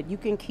said, you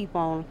can keep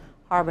on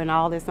harboring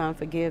all this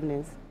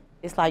unforgiveness.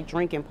 It's like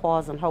drinking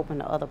poison, hoping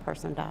the other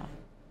person dies.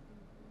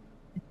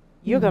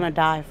 You're going to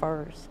die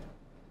first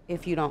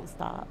if you don't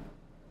stop.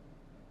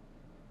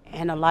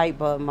 And a light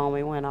bulb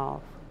moment went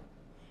off.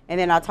 And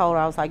then I told her,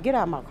 I was like, get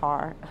out of my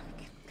car.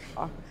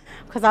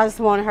 Because I just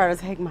wanted her to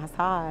take my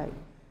side.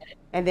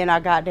 And then I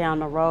got down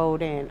the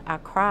road and I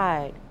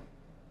cried.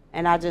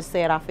 And I just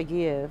said, I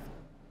forgive.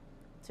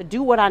 To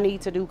do what I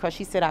need to do, because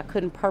she said I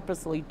couldn't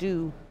purposely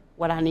do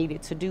what I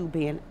needed to do,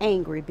 being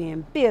angry,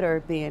 being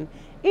bitter, being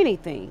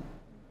anything.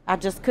 I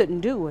just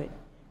couldn't do it.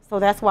 So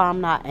that's why I'm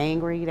not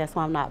angry. That's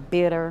why I'm not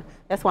bitter.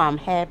 That's why I'm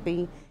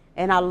happy.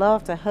 And I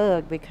love to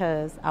hug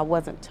because I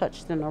wasn't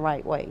touched in the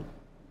right way.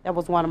 That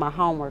was one of my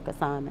homework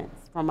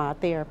assignments from my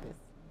therapist.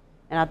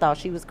 And I thought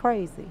she was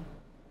crazy.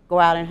 Go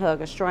out and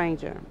hug a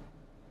stranger.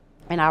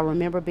 And I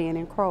remember being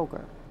in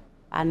Kroger.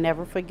 I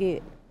never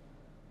forget.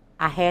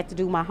 I had to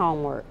do my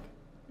homework.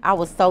 I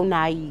was so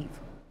naive.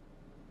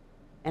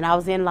 And I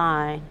was in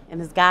line, and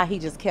this guy, he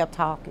just kept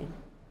talking.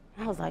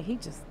 I was like, he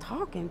just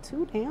talking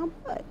too damn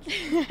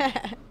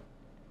much.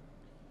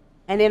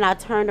 And then I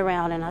turned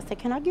around and I said,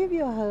 can I give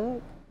you a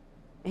hug?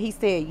 And he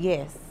said,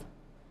 yes.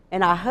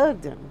 And I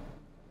hugged him.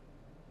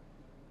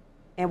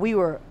 And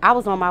I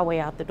was on my way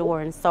out the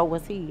door, and so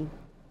was he.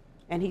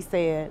 And he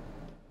said,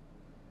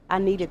 I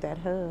needed that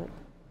hug.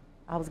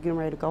 I was getting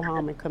ready to go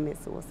home and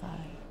commit suicide.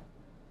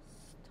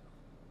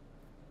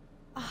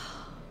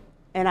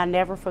 And I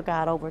never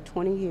forgot, over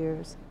 20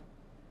 years.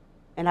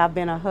 And I've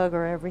been a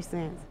hugger ever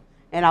since.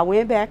 And I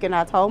went back and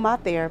I told my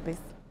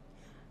therapist,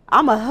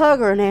 I'm a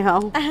hugger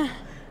now.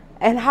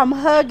 And I'm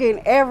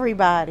hugging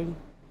everybody.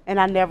 And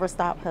I never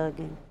stop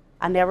hugging.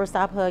 I never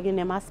stop hugging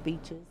in my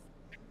speeches.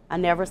 I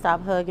never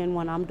stop hugging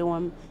when I'm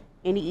doing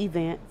any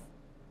events.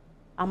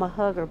 I'm a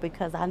hugger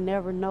because I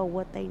never know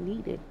what they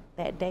needed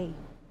that day.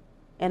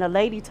 And a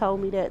lady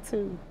told me that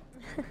too.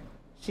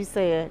 She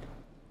said,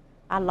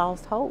 I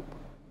lost hope.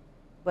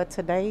 But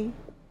today,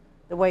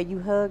 the way you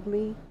hugged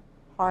me,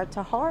 heart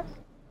to heart,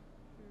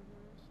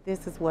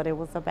 this is what it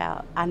was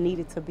about. I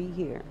needed to be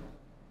here.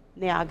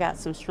 Now I got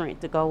some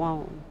strength to go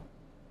on.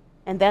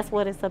 And that's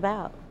what it's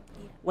about.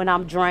 When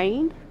I'm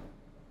drained,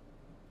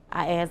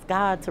 I ask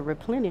God to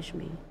replenish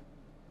me.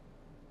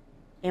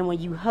 And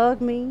when you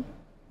hug me,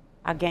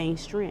 I gain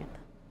strength.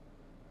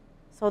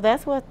 So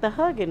that's what the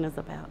hugging is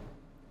about.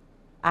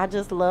 I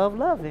just love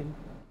loving.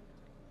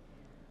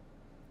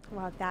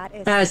 Well, that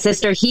is. Oh,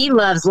 sister, he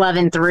loves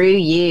loving through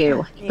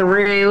you,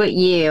 through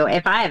you.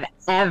 If I have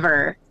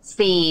ever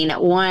seen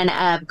one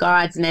of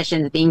God's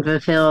missions being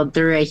fulfilled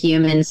through a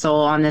human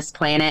soul on this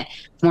planet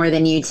more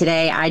than you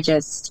today,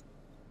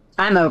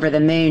 I'm over the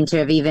moon to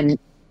have even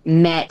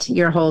met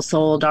your whole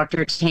soul,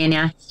 Dr.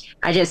 Tanya.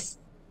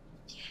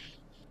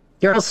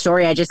 Your whole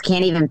story, I just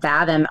can't even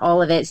fathom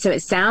all of it. So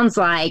it sounds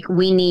like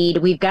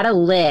we've got a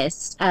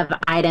list of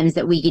items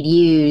that we could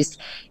use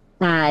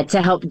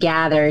to help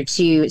gather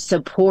to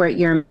support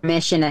your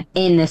mission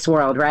in this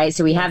world, right?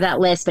 So we have that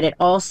list, but it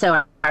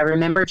also, I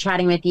remember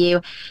chatting with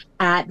you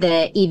at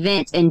the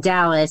event in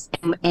Dallas,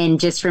 and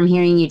just from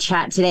hearing you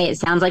chat today, it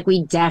sounds like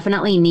we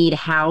definitely need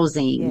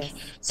housing. Yes.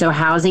 So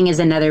housing is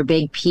another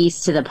big piece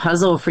to the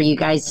puzzle for you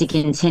guys to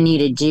continue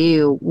to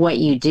do what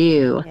you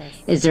do. Yes.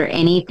 Is there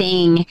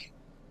anything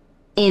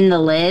in the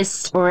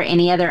list or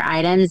any other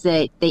items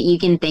that you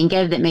can think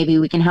of that maybe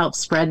we can help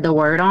spread the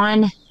word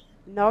on?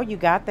 No, you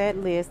got that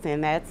list,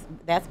 and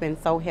that's been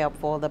so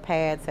helpful. The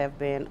pads have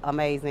been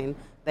amazing.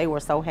 They were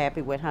so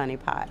happy with Honey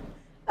Pot.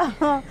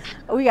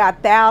 We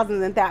got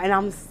thousands and thousands, and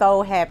I'm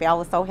so happy. I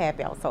was so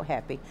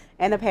happy.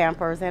 And the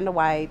Pampers and the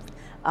wipes,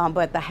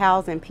 but the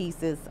housing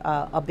piece is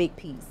a big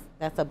piece.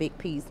 That's a big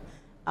piece.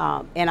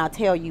 And I'll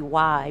tell you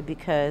why,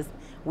 because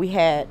we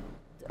had,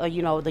 the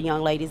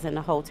young ladies in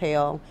the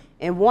hotel,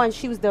 and one,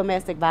 she was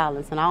domestic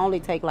violence, and I only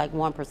take like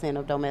 1%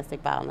 of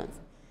domestic violence.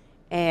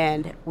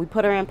 And we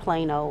put her in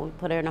Plano. We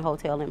put her in a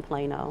hotel in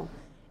Plano.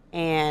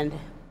 And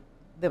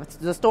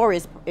the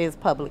story is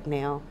public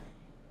now.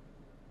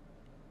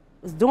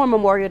 It was during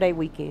Memorial Day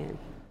weekend.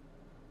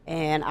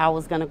 And I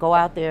was going to go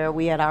out there.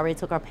 We had already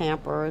took our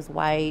Pampers,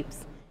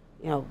 wipes,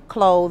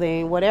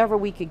 clothing, whatever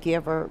we could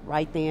give her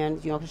right then,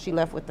 because she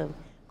left with the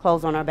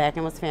clothes on her back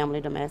and was family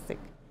domestic.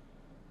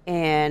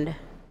 And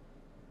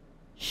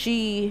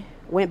she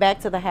went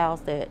back to the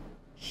house that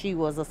she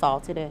was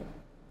assaulted at.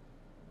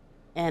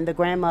 And the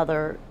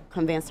grandmother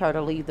convinced her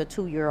to leave the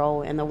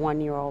 2-year-old and the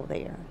 1-year-old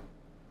there.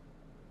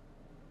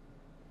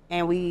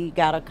 And we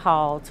got a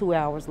call 2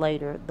 hours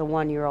later, the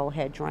 1-year-old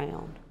had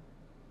drowned.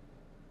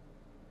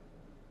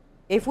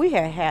 If we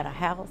had had a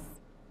house,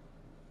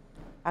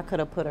 I could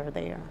have put her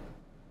there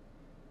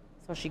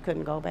so she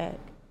couldn't go back.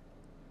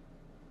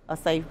 A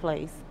safe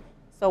place.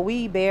 So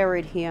we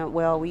buried him,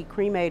 we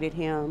cremated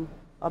him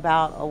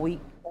about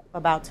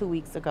 2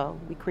 weeks ago.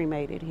 We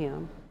cremated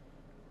him.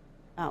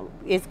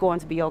 It's going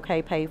to be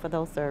okay, pay for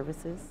those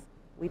services.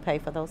 We pay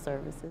for those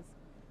services.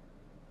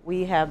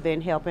 We have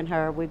been helping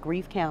her with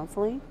grief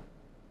counseling.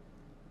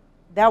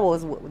 That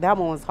one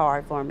was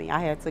hard for me. I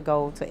had to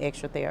go to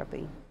extra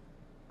therapy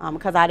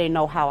because I didn't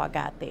know how I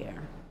got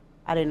there.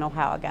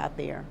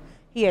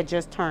 He had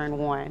just turned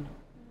 1.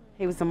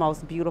 He was the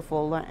most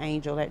beautiful little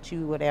angel that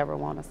you would ever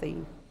want to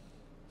see.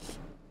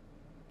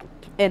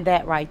 And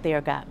that right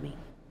there got me.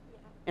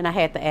 And I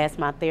had to ask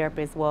my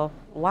therapist,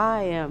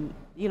 why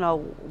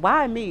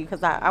me?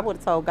 Because I would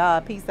have told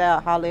God, peace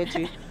out, holler at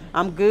you.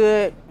 I'm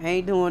good. I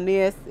ain't doing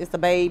this. It's a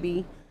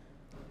baby.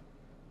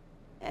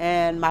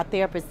 And my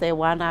therapist said,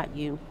 why not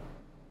you?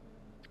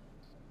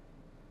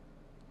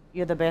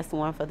 You're the best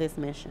one for this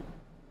mission.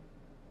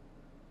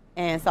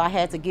 And so I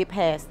had to get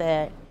past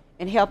that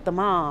and help the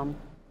mom.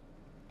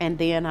 And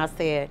then I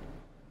said,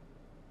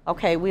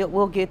 okay,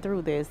 we'll get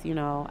through this.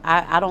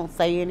 I don't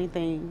say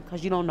anything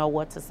because you don't know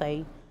what to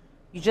say.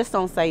 You just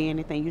don't say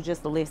anything. You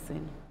just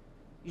listen.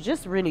 You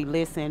just really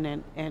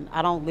listen, and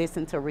I don't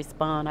listen to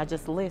respond. I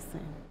just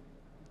listen.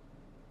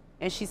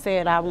 And she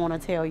said, I want to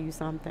tell you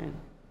something.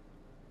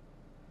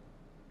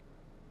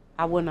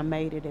 I wouldn't have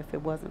made it if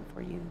it wasn't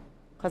for you,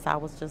 because I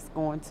was just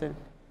going to,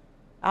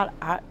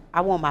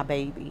 I want my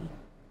baby.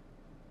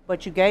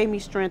 but you gave me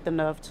strength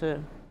enough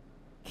to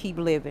keep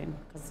living,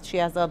 because she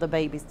has other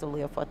babies to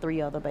live for,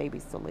 3 other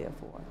babies to live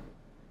for.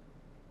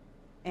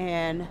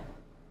 And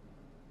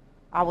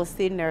I was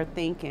sitting there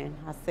thinking,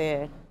 I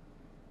said,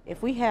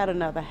 if we had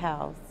another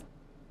house,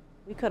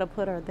 we could have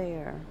put her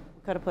there.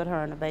 We could have put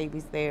her and the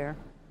babies there.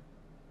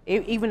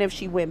 Even if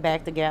she went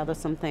back to gather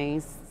some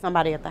things,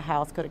 somebody at the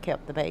house could have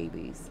kept the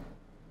babies.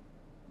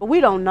 But we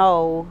don't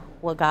know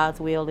what God's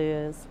will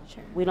is.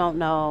 Sure. We don't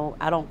know.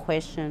 I don't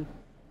question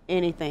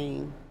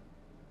anything.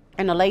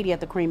 And the lady at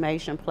the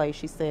cremation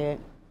place,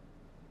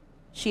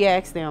 she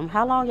asked them,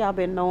 how long y'all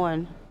been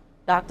knowing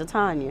Dr.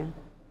 Tanya?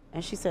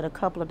 And she said, a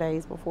couple of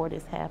days before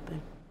this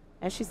happened.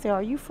 And she said,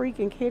 are you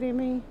freaking kidding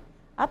me?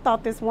 I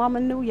thought this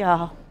woman knew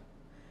y'all.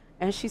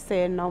 And she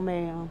said, no,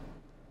 ma'am,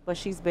 but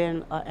she's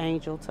been an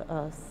angel to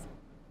us.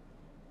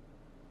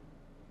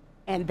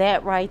 And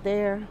that right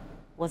there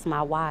was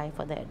my why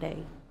for that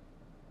day.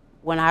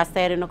 When I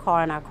sat in the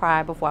car and I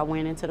cried before I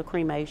went into the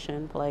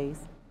cremation place,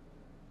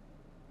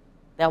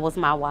 that was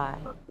my why.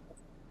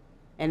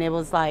 And it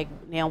was like,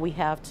 now we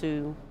have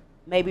to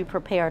maybe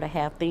prepare to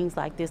have things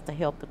like this to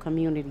help the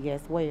community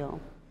as well,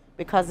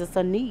 because it's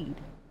a need.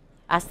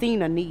 I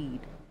seen a need,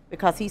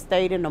 because he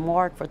stayed in the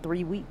morgue for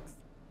 3 weeks.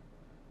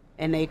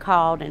 And they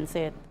called and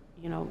said,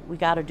 you know, we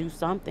got to do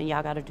something.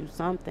 Y'all got to do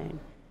something.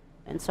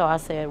 And so I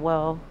said,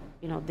 well,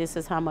 you know, this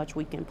is how much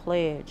we can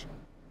pledge.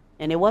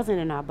 And it wasn't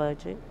in our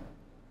budget.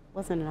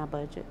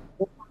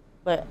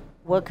 But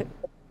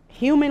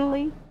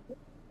humanly,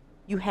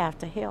 you have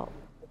to help.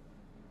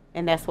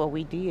 And that's what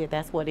we did.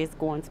 That's what It's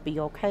Going to Be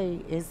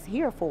Okay is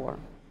here for.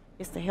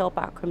 It's to help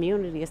our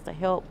community. It's to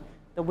help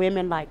the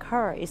women like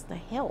her. It's to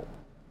help.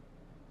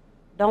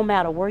 Don't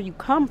matter where you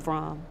come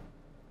from,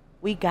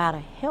 we got to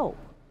help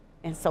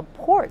and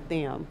support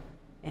them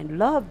and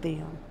love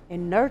them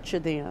and nurture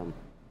them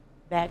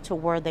back to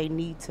where they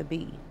need to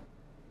be.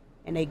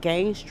 And they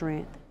gain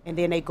strength, and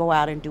then they go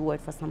out and do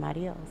it for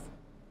somebody else.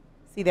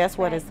 See, that's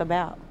what it's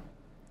about.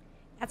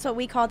 That's what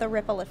we call the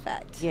ripple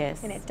effect.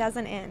 Yes. And it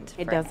doesn't end.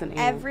 It doesn't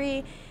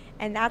end.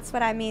 And that's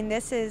what I mean.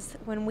 This is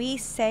when we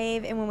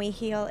save and when we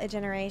heal a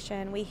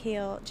generation, we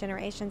heal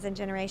generations and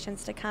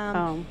generations to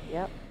come.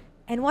 Yep.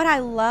 And what I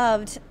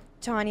loved,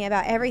 Tanya,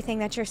 about everything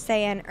that you're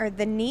saying are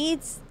the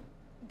needs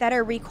that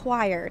are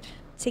required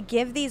to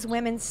give these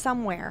women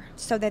somewhere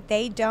so that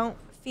they don't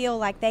feel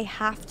like they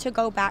have to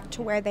go back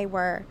to where they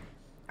were,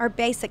 are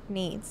basic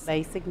needs.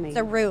 Basic needs.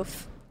 The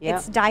roof. Yep.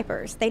 It's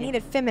diapers. They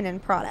needed feminine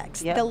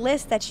products. Yep. The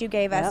list that you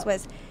gave us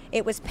was,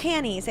 it was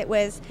panties, it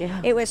was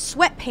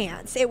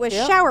sweatpants, it was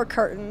Yep. shower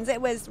curtains, it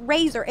was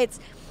razor. It's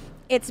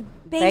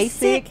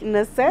basic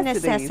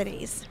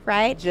necessities,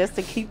 right? Just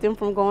to keep them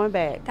from going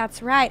back.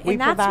 That's right. We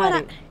and that's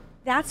provided.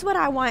 that's what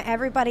I want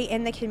everybody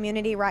in the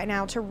community right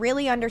now to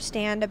really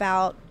understand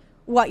about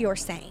what you're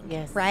saying.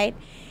 Yes. Right?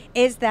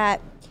 Is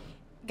that,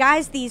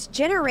 guys, these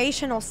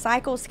generational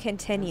cycles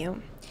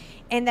continue.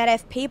 And that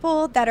if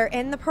people that are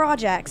in the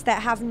projects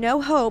that have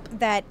no hope,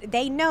 that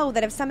they know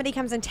that if somebody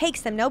comes and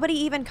takes them, nobody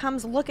even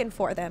comes looking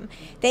for them.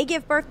 They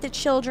give birth to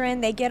children,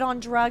 they get on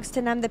drugs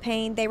to numb the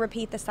pain, they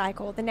repeat the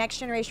cycle. The next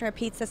generation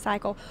repeats the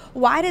cycle.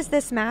 Why does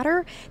this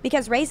matter?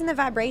 Because raising the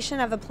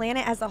vibration of the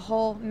planet as a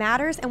whole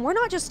matters. And we're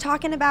not just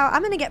talking about,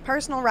 I'm going to get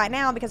personal right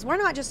now, because we're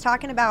not just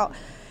talking about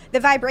the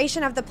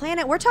vibration of the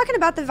planet. We're talking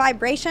about the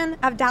vibration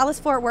of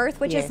Dallas-Fort Worth,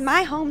 which is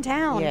my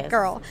hometown,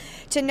 girl.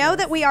 To know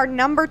that we are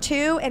number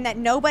 2 and that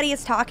nobody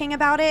is talking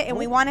about it, and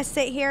we want to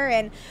sit here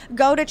and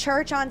go to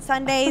church on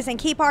Sundays and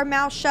keep our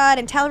mouth shut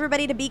and tell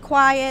everybody to be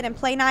quiet and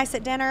play nice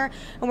at dinner,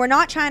 and we're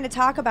not trying to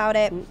talk about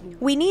it.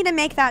 We need to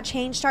make that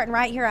change starting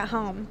right here at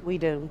home. We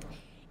do.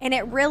 And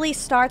it really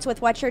starts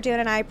with what you're doing,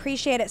 and I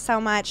appreciate it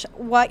so much,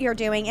 what you're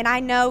doing. And I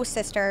know,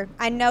 sister,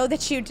 I know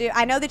that you do.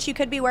 I know that you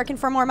could be working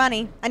for more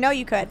money. I know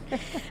you could.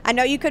 I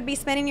know you could be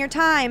spending your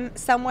time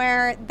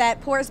somewhere that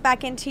pours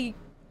back into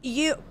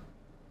you.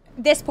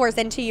 This pours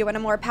into you in a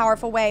more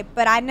powerful way,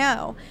 but I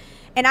know.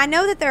 And I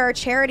know that there are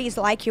charities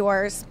like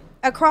yours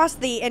across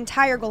the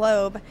entire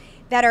globe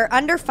that are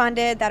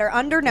underfunded, that are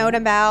underknown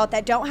about,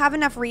 that don't have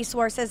enough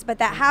resources, but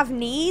that have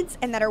needs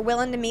and that are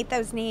willing to meet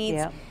those needs.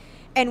 Yep.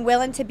 And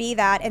willing to be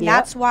that. And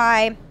that's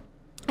why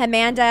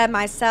Amanda,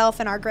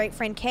 myself, and our great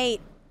friend Kate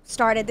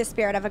started the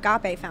Spirit of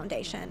Agape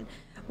Foundation,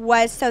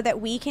 was so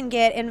that we can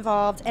get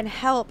involved and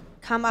help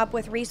come up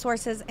with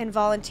resources and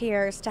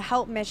volunteers to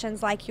help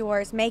missions like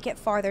yours make it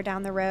farther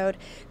down the road,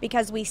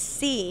 because we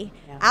see,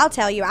 I'll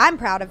tell you, I'm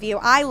proud of you,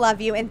 I love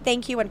you, and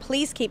thank you, and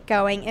please keep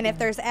going. And if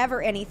there's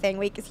ever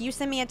anything, if you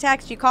send me a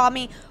text, you call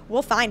me,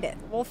 we'll find it.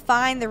 We'll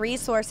find the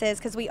resources,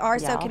 because we are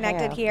so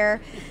connected here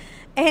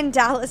in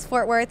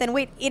Dallas-Fort Worth. And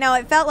we,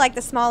 it felt like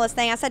the smallest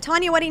thing. I said,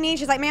 Tanya, what do you need?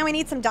 She's like, man, we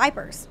need some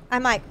diapers.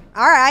 I'm like,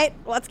 all right,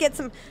 let's get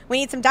we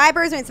need some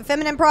diapers, we need some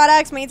feminine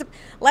products,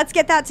 let's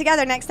get that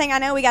together. Next thing I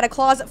know, we got a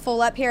closet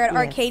full up here at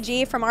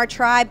RKG from our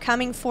tribe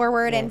coming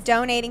forward and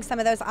donating some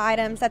of those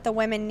items that the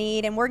women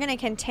need. And we're going to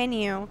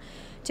continue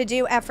to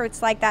do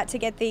efforts like that to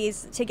get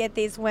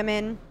these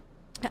women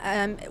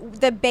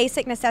the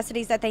basic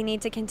necessities that they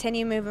need to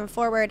continue moving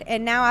forward.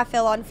 And now I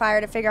feel on fire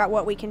to figure out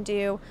what we can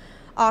do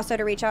also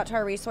to reach out to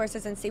our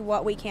resources and see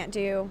what we can't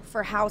do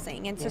for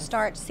housing, and to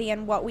start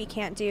seeing what we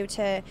can't do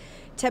to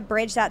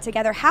bridge that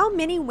together. How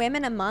many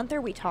women a month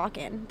are we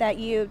talking that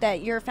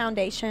your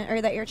foundation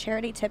or that your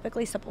charity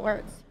typically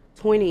supports?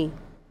 20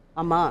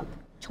 a month.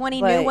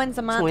 20 new ones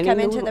a month come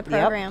into the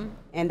program. Yep.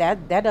 And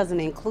that doesn't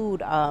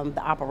include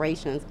the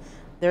operations.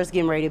 There's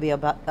getting ready to be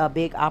a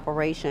big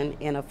operation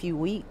in a few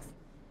weeks,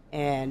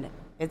 and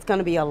it's going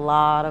to be a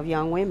lot of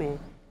young women.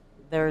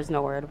 There's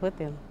nowhere to put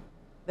them.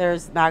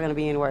 There's not going to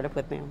be anywhere to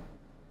put them.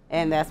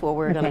 And that's what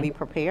we're going to be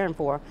preparing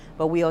for.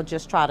 But we'll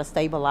just try to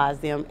stabilize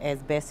them as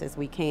best as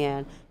we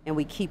can, and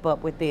we keep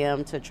up with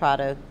them to try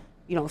to,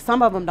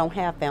 some of them don't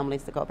have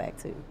families to go back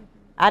to.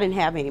 I didn't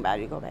have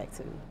anybody to go back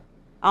to.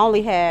 I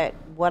only had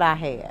what I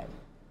had,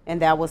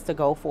 and that was to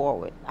go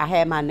forward. I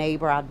had my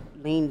neighbor. I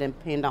leaned and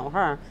depended on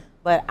her,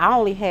 but I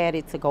only had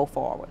it to go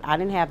forward. I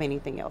didn't have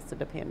anything else to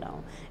depend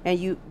on.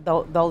 And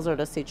those are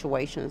the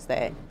situations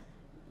that,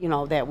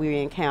 that we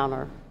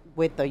encounter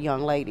with the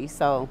young lady.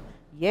 So,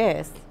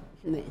 yes,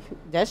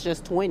 that's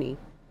just 20.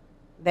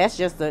 That's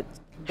just the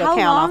How count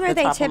long off are the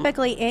they top of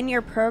typically in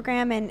your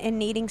program and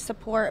needing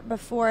support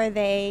before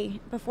they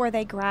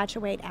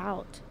graduate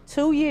out?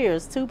 2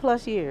 years,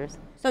 2+ years.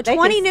 So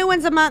 20 new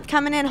ones a month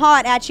coming in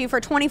hot at you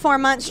for 24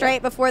 months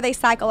straight before they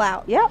cycle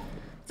out. Yep.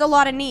 It's a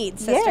lot of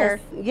needs,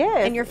 sister.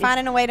 Yes. And you're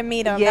finding a way to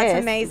meet them. Yes.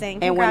 That's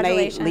amazing. And when they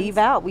Congratulations. leave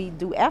out, we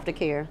do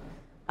aftercare.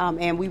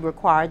 And we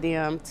require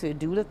them to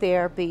do the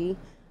therapy,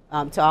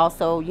 to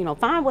also,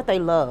 find what they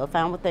love,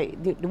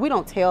 we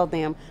don't tell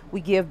them,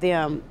 we give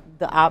them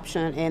the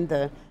option, and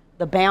the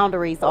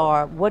boundaries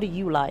are, what do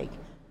you like?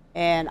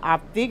 And I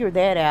figured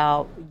that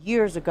out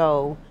years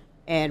ago.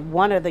 And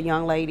one of the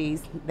young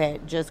ladies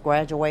that just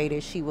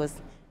graduated, she was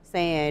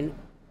saying,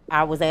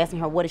 I was asking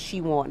her, what does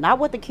she want? Not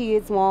what the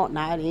kids want,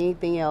 not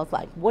anything else,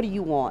 like, what do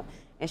you want?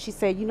 And she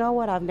said, you know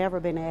what, I've never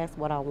been asked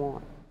what I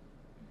want.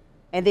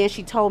 And then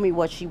she told me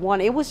what she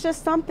wanted. It was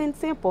just something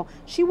simple.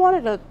 She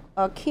wanted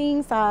a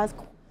king-size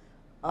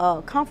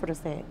comforter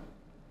set.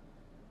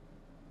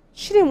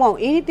 She didn't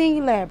want anything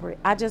elaborate.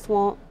 I just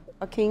want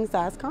a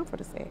king-size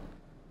comforter set.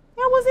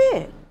 That was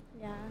it.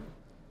 Yeah.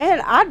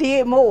 And I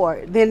did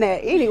more than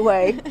that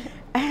anyway.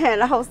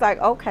 And I was like,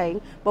 okay,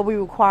 but we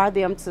require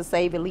them to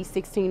save at least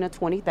 $16,000 or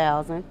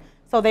 $20,000,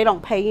 so they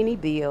don't pay any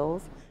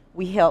bills.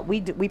 We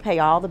pay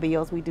all the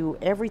bills. We do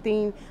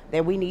everything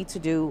that we need to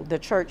do. The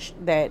church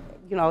that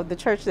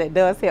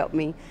does help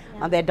me,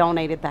 that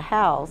donated the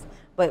house.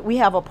 But we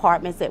have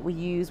apartments that we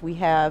use. We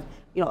have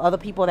other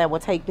people that will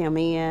take them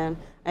in,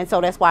 and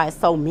so that's why it's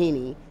so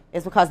many.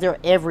 It's because they're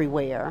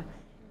everywhere.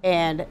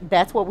 And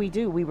that's what we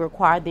do. We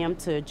require them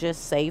to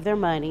just save their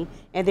money,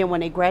 and then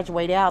when they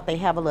graduate out, they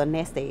have a little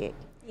nest egg.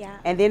 Yeah.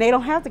 And then they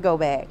don't have to go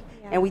back.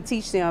 Yeah. And we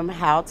teach them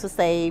how to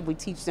save. We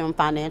teach them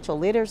financial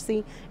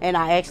literacy. And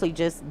I actually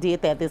just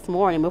did that this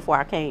morning before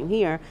I came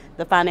here.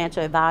 The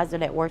financial advisor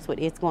that works with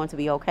It's Going to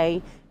Be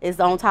Okay is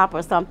on top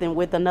of something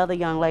with another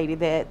young lady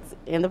that's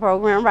in the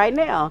program right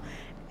now.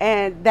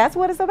 And that's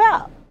what it's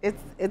about.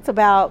 It's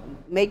about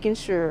making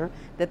sure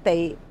that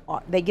they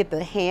get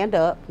the hand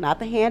up, not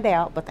the hand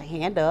out, but the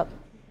hand up,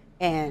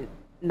 and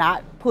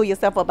not pull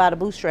yourself up out of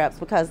bootstraps,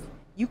 because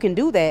you can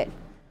do that,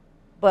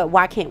 but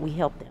why can't we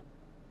help them?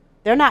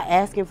 They're not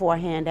asking for a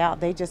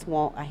handout. They just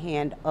want a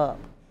hand up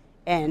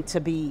and to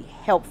be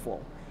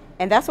helpful.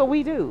 And that's what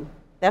we do.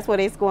 That's what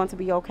It's Going to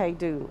Be Okay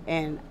do.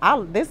 And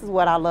this is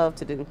what I love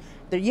to do.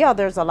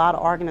 There's a lot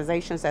of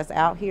organizations that's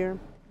out here,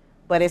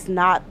 but it's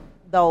not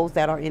those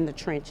that are in the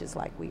trenches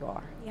like we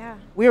are. Yeah.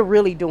 We're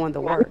really doing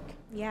the work.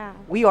 Yeah.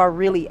 We are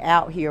really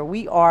out here.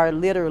 We are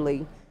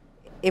literally,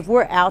 if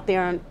we're out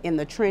there in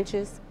the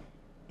trenches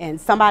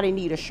and somebody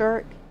need a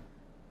shirt,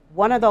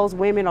 one of those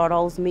women or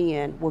those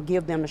men will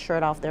give them the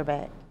shirt off their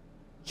back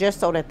just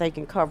so that they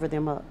can cover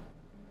them up.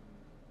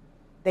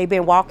 They've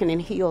been walking in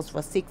heels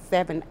for 6,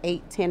 7,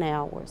 8, 10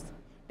 hours.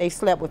 They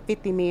slept with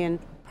 50 men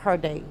per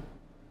day.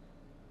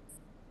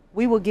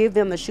 We will give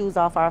them the shoes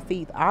off our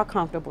feet, our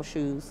comfortable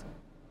shoes.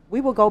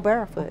 We will go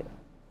barefoot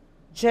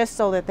just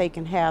so that they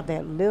can have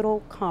that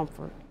little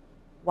comfort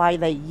while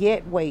they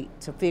yet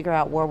wait to figure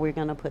out where we're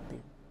going to put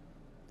them.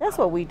 That's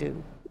what we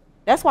do.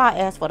 That's why I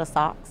ask for the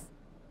socks.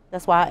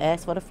 That's why I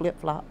ask for the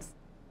flip-flops.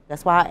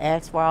 That's why I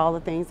ask for all the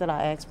things that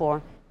I ask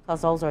for,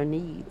 because those are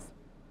needs,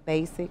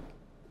 basic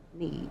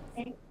needs.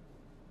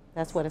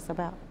 That's what it's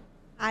about.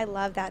 I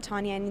love that,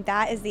 Tanya, and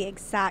that is the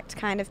exact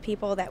kind of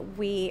people that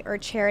we, or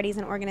charities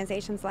and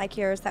organizations like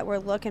yours, that we're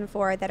looking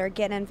for, that are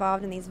getting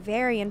involved in these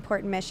very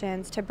important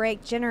missions to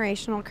break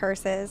generational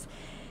curses,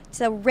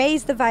 to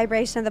raise the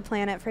vibration of the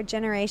planet for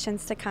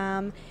generations to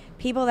come.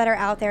 People that are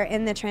out there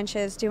in the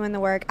trenches doing the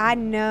work. I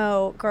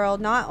know, girl,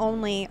 not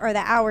only are the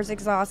hours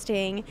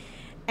exhausting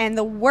and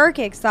the work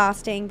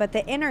exhausting, but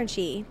the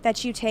energy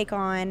that you take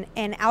on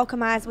and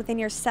alchemize within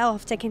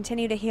yourself to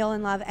continue to heal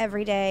and love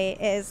every day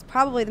is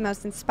probably the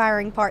most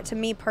inspiring part to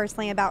me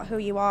personally about who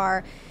you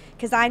are,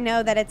 because I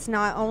know that it's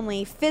not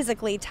only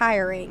physically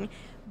tiring,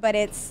 but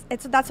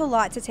that's a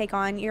lot to take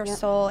on your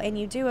soul, and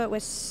you do it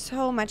with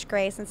so much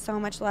grace and so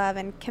much love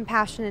and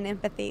compassion and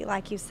empathy,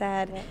 like you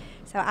said.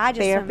 So I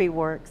just Therapy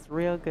works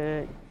real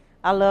good.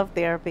 I love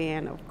therapy,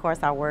 and of course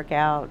I work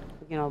out,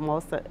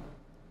 most of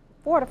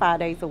 4 to 5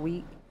 days a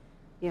week,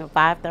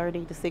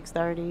 5:30 to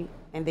 6:30,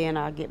 and then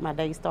I get my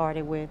day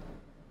started with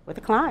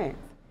the clients.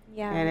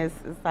 yeah. And it's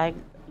like,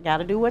 you got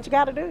to do what you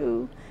got to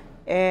do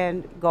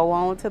and go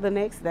on to the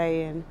next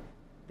day, and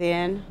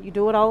then you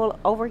do it all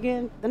over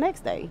again the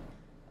next day.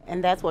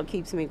 And that's what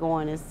keeps me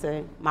going, is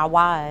my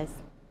whys.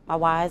 My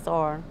whys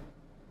are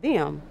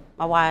them.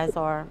 My whys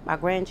are my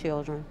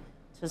grandchildren,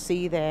 to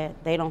see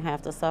that they don't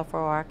have to suffer,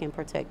 or I can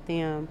protect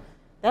them.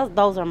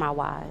 Those are my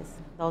whys.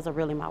 Those are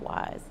really my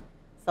whys.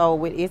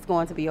 So it's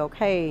going to be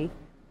okay.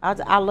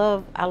 I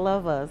love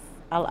us.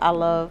 I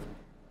love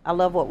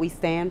what we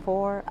stand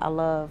for. I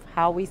love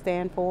how we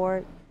stand for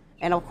it.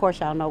 And of course,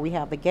 y'all know we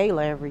have the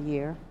gala every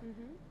year,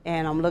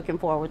 and I'm looking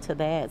forward to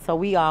that. So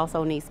we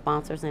also need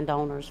sponsors and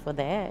donors for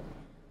that.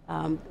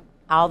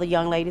 All the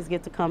young ladies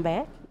get to come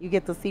back. You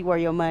get to see where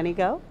your money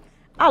go.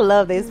 I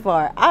love this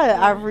part.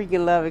 I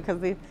freaking love it,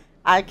 because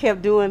I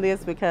kept doing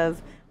this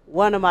because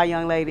one of my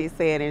young ladies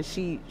said, and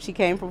she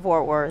came from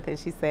Fort Worth, and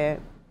she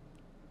said,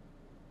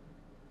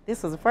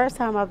 this was the first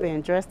time I've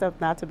been dressed up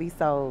not to be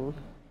sold.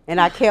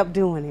 And I kept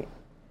doing it.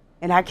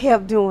 And I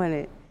kept doing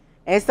it.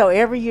 And so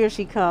every year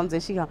she comes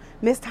and she goes,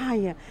 Miss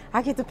Tanya,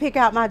 I get to pick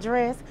out my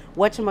dress.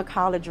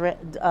 Whatchamacallit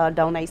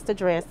donates to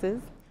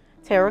dresses.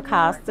 Terra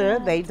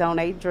Costa, they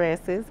donate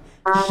dresses,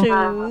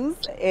 shoes.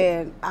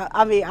 And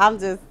I mean,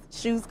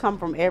 shoes come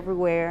from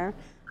everywhere.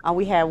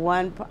 We had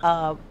one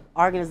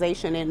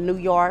organization in New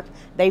York.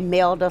 They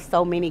mailed us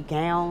so many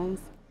gowns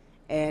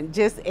and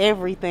just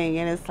everything.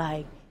 And it's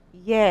like,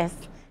 yes.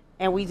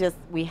 And we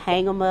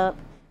hang them up.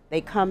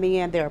 They come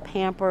in, they're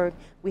pampered.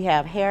 We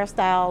have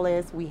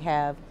hairstylists, we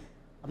have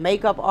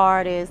makeup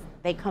artists.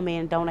 They come in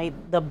and donate,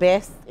 the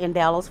best in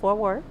Dallas-Fort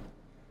Worth.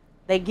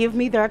 They give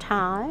me their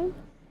time,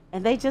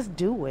 and they just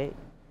do it.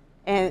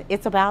 And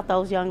it's about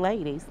those young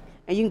ladies.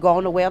 And you can go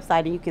on the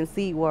website and you can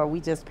see where we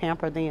just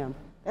pamper them.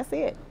 That's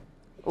it.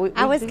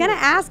 I was going to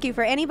ask you,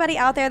 for anybody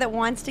out there that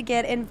wants to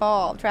get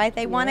involved, right?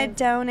 They want to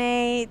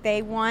donate,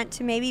 they want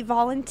to maybe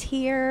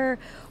volunteer.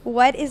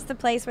 What is the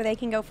place where they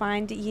can go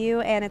find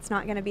you, and it's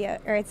not going to be,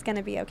 it's going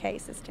to be okay,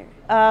 sister?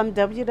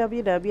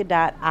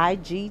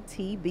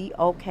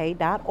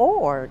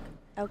 www.igtbok.org.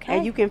 Okay.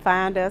 And you can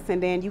find us,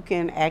 and then you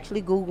can actually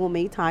Google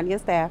me, Tanya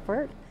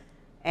Stafford.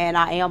 And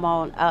I am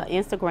on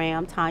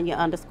Instagram,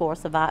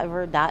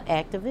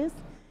 Tanya_survivor.activist.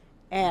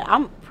 And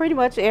I'm pretty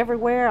much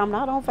everywhere. I'm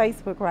not on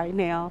Facebook right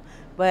now,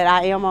 but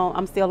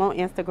I'm still on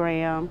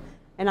Instagram,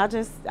 and I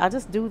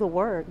just do the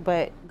work.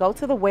 But go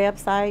to the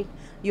website,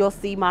 you'll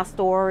see my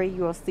story,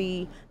 you'll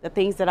see the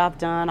things that I've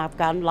done. I've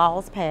gotten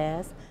laws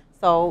passed.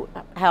 So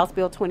House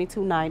Bill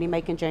 2290,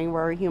 making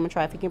January Human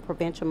Trafficking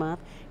Prevention Month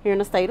here in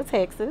the state of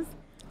Texas.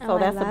 So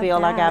that's a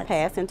bill I got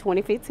passed in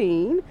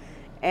 2015.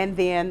 And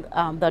then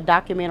the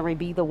documentary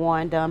Be the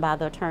One, done by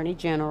the Attorney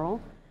General.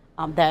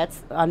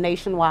 That's a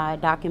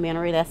nationwide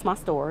documentary. That's my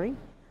story.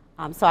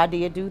 So I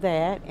did do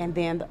that. And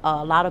then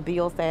a lot of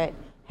bills that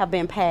have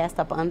been passed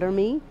up under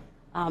me.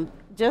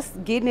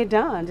 Just getting it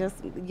done. I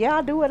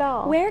do it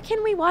all. Where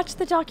can we watch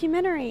the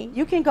documentary?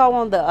 You can go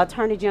on the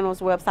Attorney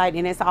General's website,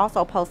 and it's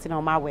also posted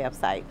on my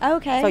website.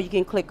 Okay. So you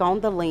can click on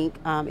the link.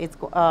 It's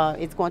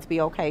going to be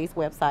OK's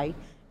website,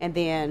 and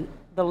then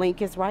the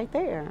link is right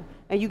there.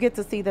 And you get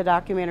to see the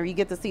documentary. You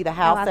get to see the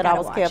house that I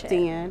was kept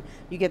in.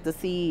 You get to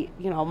see,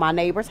 my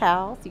neighbor's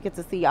house. You get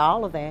to see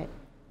all of that.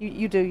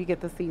 You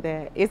get to see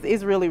that.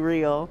 It's really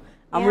real.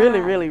 I'm really,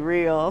 really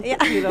real. Yeah.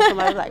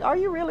 Somebody's like, are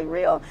you really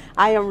real?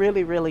 I am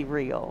really, really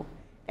real.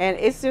 And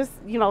it's just,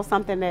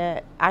 something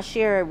that I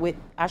share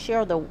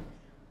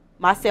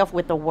myself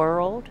with the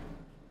world,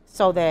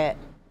 so that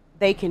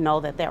they can know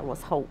that there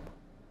was hope.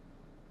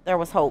 There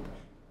was hope.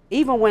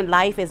 Even when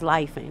life is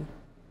lifing,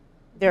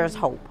 there's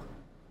hope.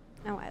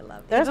 Oh, I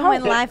love it. There's Even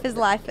hope. when life is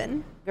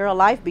lifing. Girl,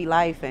 life be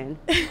lifing.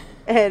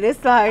 And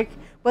it's like,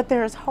 but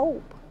there's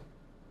hope.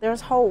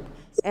 There's hope.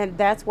 And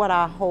that's what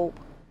I hope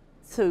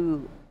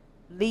to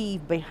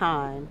leave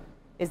behind,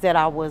 is that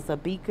I was a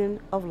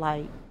beacon of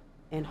light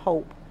and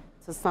hope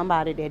to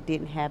somebody that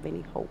didn't have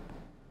any hope,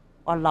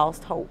 or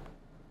lost hope,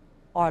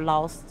 or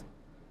lost,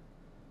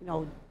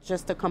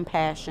 just the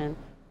compassion,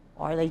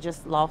 or they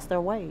just lost their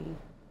way.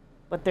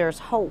 But there's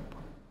hope.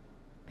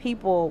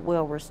 People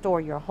will restore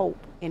your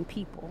hope in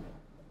people.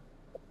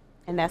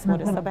 And that's what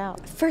it's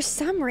about. For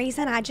some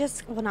reason,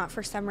 not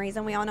for some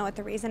reason, we all know what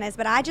the reason is,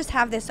 but I just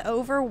have this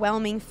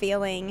overwhelming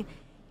feeling.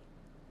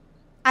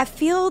 I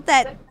feel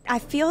that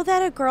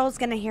a girl's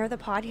going to hear the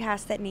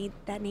podcast that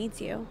needs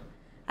you.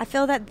 I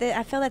feel that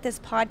this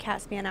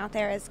podcast being out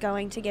there is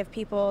going to give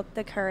people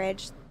the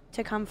courage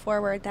to come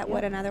forward that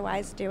wouldn't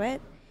otherwise do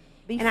it.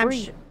 Be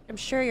free. I'm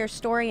sure your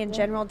story in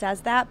general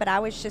does that, but I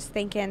was just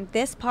thinking,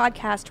 this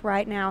podcast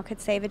right now could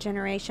save a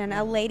generation.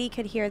 A lady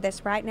could hear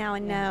this right now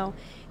and know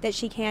that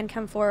she can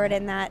come forward,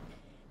 and that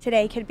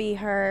today could be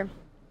her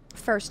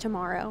first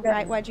tomorrow,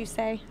 right? What'd you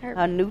say?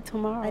 A new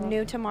tomorrow. A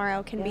new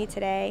tomorrow can be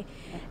today.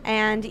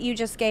 And you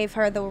just gave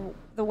her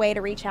the way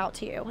to reach out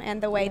to you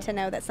and the way to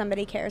know that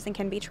somebody cares and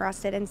can be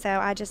trusted. And so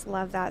I just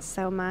love that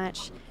so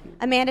much.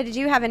 Amanda, did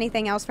you have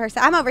anything else for her?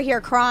 I'm over here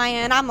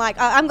crying. I'm like,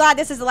 I'm glad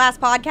this is the last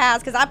podcast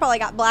because I probably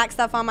got black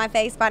stuff on my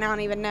face by now. I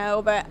don't even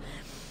know. But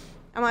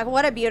I'm like,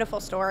 what a beautiful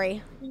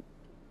story.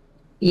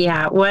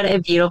 Yeah, what a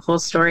beautiful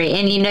story.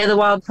 And you know, the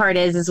wild part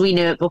is we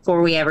knew it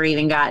before we ever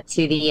even got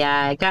to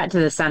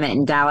the summit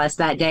in Dallas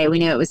that day. We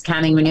knew it was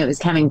coming. We knew it was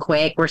coming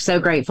quick. We're so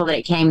grateful that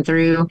it came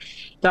through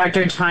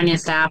Dr. Tanya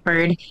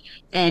Stafford,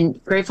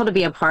 and grateful to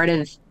be a part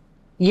of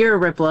your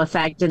ripple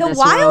effect in this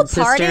world,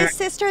 sister. The wild part is,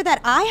 sister, that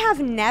I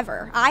have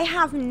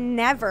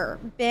never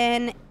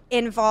been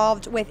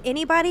involved with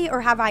anybody,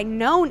 or have I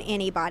known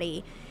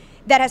anybody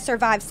that has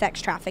survived sex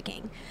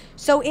trafficking.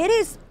 So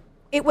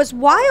it was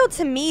wild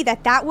to me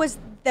that was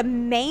the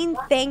main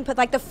thing, but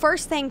like the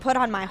first thing put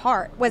on my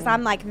heart was,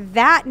 I'm like,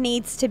 that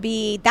needs to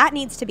be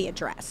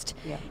addressed.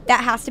 Yeah.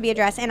 That has to be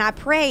addressed. And I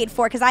prayed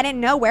for it because I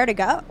didn't know where to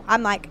go.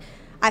 I'm like,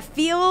 I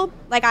feel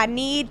like I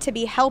need to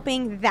be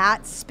helping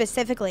that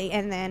specifically.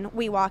 And then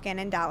we walk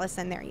in Dallas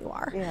and there you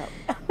are. Yeah.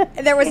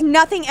 There was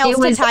nothing else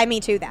to tie me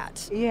to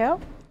that. Yeah.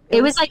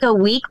 It was like a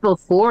week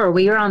before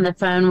we were on the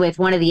phone with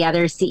one of the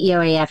other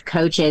CEOAF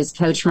coaches,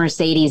 Coach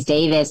Mercedes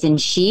Davis, and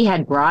she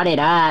had brought it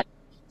up,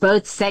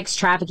 both sex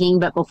trafficking,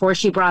 but before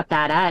she brought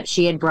that up,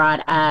 she had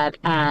brought up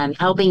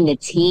helping the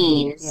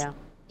teens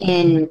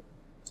in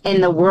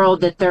the world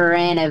that they're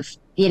in of,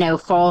 you know,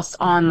 false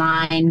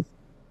online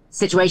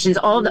situations,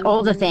 all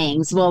the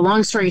things. Well,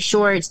 long story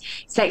short,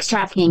 sex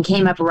trafficking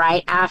came up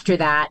right after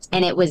that,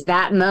 and it was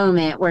that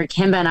moment where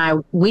Kimba and I,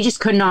 we just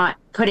could not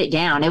put it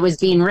down. It was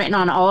being written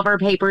on all of our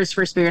papers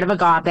for Spirit of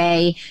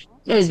Agape.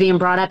 It was being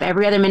brought up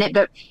every other minute,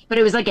 but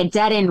it was like a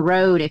dead end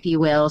road, if you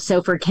will.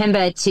 So for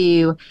Kimba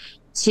to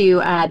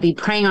be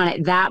praying on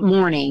it that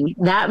morning,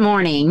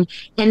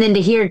 and then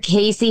to hear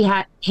Casey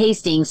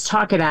Hastings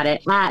talk about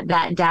it at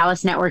that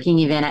Dallas networking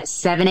event at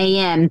 7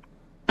 a.m.,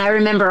 I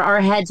remember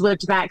our heads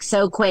whipped back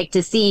so quick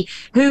to see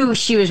who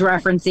she was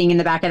referencing in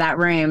the back of that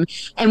room.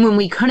 And when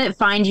we couldn't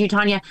find you,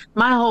 Tanya,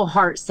 my whole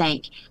heart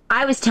sank.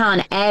 I was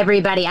telling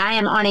everybody, I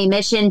am on a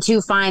mission to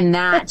find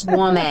that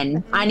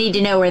woman. I need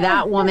to know where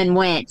that woman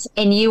went.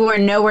 And you were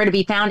nowhere to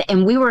be found.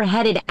 And we were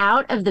headed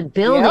out of the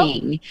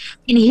building. Yep.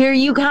 And here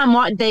you come.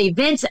 The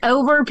event's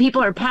over.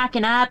 People are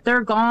packing up.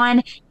 They're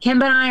gone.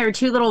 Kimba and I are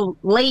two little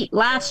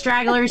last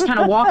stragglers kind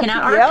of walking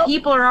out. Our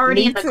people are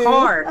already in the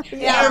car.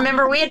 Yeah. I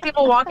remember we had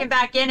people walking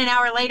back in an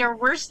hour later.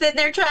 We're sitting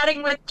there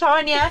chatting with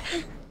Tanya.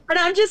 And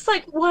I'm just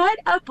like, what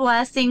a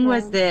blessing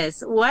was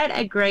this? What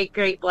a great,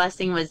 great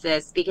blessing was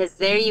this? Because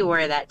there you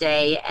were that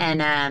day.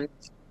 And I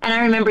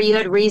remember you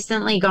had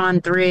recently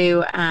gone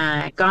through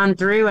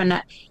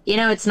and, you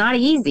know, it's not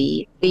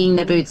easy being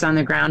the boots on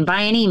the ground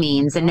by any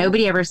means. And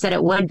nobody ever said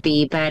it would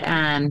be. But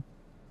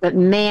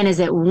man, is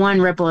it one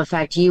ripple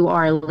effect you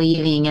are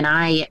leaving. And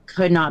I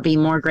could not be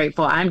more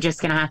grateful. I'm just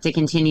going to have to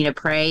continue to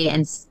pray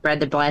and spread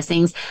the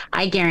blessings.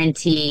 I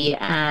guarantee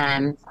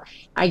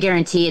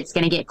it's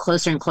going to get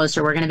closer and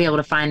closer. We're going to be able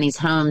to find these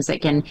homes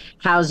that can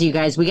house you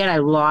guys. We got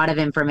a lot of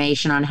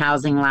information on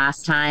housing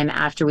last time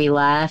after we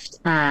left.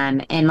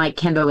 And like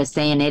Kimba was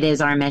saying, it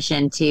is our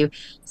mission to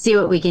see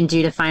what we can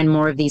do to find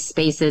more of these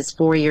spaces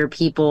for your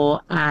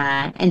people.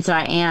 And so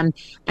I am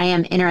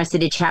interested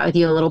to chat with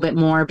you a little bit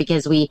more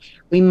because we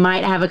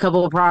might have a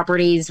couple of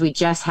properties. We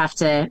just have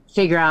to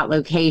figure out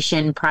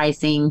location,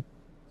 pricing,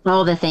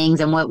 all the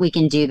things and what we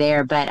can do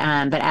there. But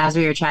as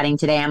we were chatting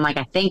today, I'm like,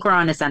 I think we're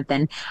onto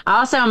something. I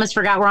also almost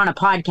forgot we're on a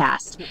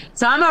podcast.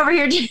 So I'm over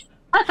here.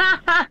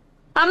 I'm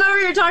over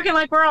here talking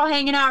like we're all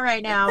hanging out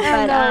right now.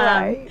 But,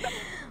 right.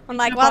 I'm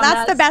like, well,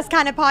 that's the best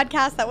kind of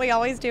podcast that we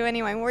always do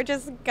anyway. We're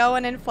just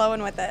going and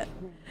flowing with it.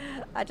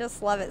 I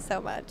just love it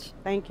so much.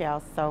 Thank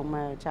y'all so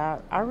much.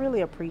 I really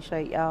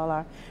appreciate y'all.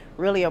 I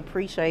really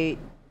appreciate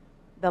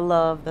the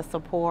love, the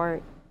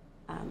support.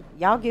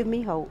 Y'all give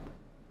me hope.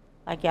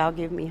 Like, y'all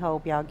give me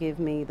hope. Y'all give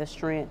me the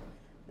strength,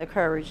 the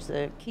courage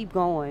to keep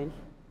going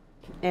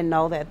and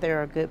know that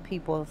there are good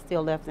people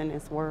still left in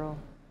this world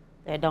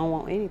that don't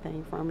want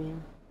anything from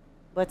you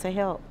but to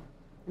help.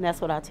 And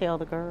that's what I tell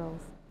the girls.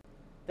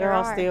 There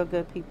are still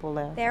good people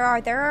left. There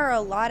are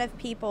a lot of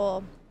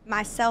people,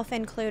 myself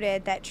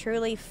included, that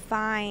truly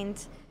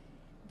find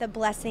the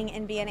blessing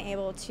in being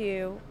able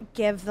to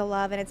give the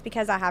love. And it's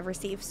because I have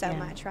received so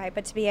much, right?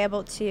 But to be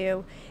able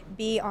to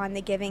be on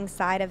the giving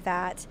side of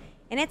that.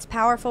 And it's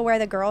powerful where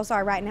the girls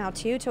are right now,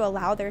 too, to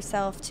allow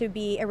themselves to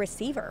be a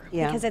receiver.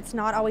 Yeah. Because it's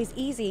not always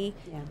easy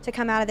to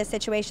come out of the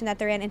situation that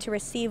they're in and to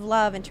receive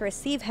love and to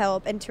receive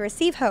help and to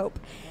receive hope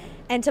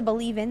and to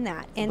believe in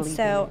that. And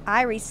so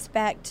I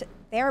respect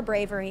their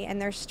bravery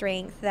and their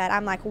strength that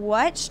I'm like,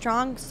 what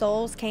strong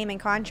souls came and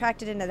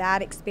contracted into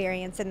that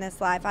experience in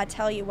this life? I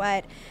tell you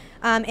what.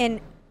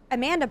 And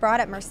Amanda brought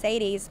up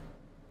Mercedes.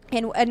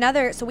 And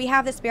so we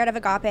have the Spirit of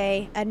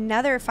Agape,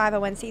 another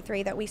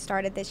 501c3 that we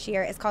started this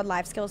year is called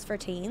Life Skills for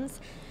Teens.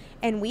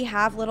 And we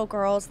have little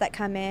girls that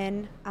come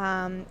in.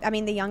 I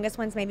mean, the youngest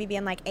ones maybe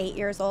being like 8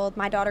 years old.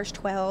 My daughter's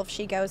 12.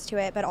 She goes to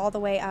it, but all the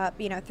way up,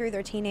 you know, through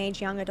their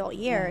teenage, young adult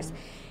years.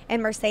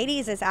 And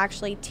Mercedes is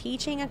actually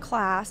teaching a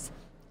class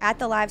at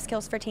the Live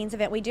Skills for Teens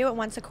event. We do it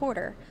once a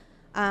quarter.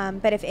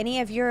 But if any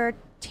of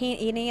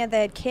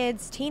the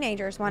kids,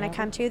 teenagers want to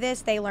come to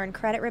this, they learn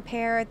credit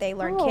repair, they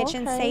learn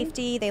kitchen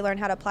safety, they learn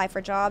how to apply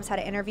for jobs, how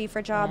to interview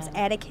for jobs,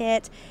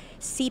 etiquette,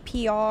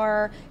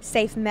 CPR,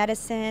 safe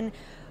medicine.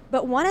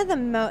 But one of the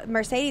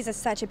Mercedes is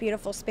such a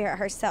beautiful spirit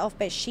herself,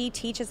 but she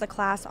teaches a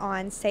class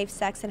on safe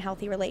sex and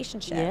healthy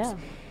relationships. Yeah.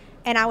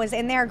 And I was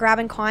in there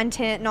grabbing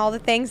content and all the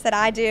things that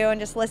I do and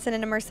just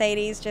listening to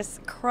Mercedes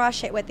just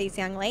crush it with these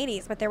young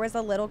ladies. But there was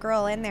a little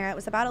girl in there. It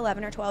was about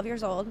 11 or 12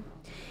 years old.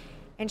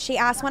 And she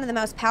asked one of the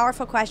most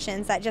powerful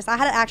questions that just, I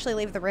had to actually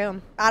leave the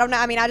room. I don't know.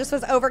 I mean, I just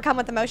was overcome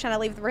with emotion. I had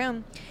to leave the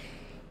room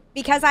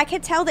because I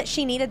could tell that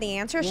she needed the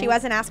answer. She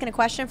wasn't asking a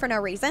question for no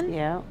reason.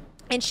 Yeah.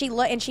 And she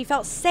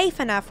felt safe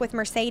enough with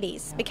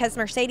Mercedes because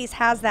Mercedes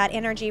has that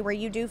energy where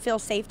you do feel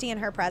safety in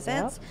her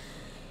presence. Yep.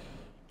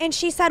 And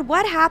she said,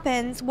 what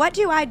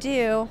do I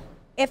do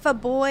if a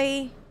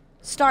boy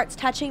starts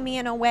touching me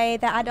in a way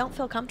that I don't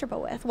feel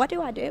comfortable with? What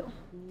do I do?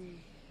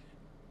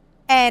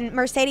 And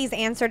Mercedes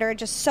answered her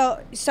just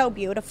so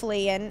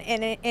beautifully and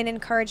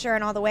encouraged her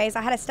in all the ways.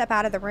 I had to step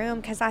out of the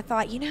room because I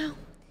thought, you know,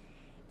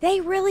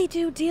 they really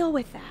do deal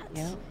with that.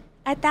 Yep.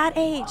 At that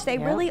age, they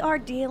really are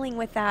dealing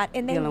with that,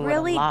 and they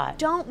really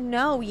don't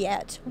know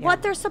yet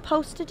what they're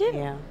supposed to do.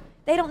 Yeah.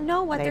 They don't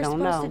know what they're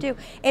supposed to do.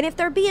 And if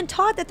they're being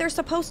taught that they're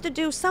supposed to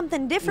do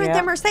something different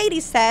than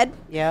Mercedes said,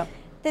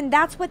 then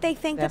that's what they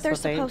think that they're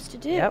supposed to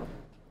do. Yep.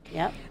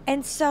 Yep.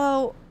 And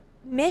so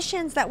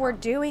missions that we're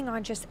doing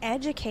on just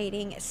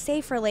educating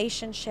safe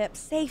relationships,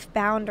 safe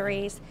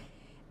boundaries,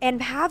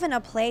 and having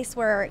a place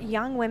where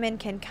young women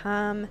can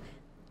come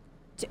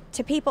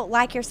to people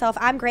like yourself.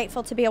 I'm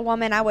grateful to be a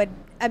woman.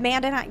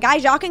 Amanda and I,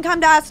 guys, y'all can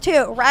come to us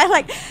too, right?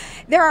 Like,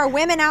 there are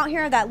women out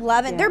here that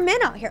love it. There are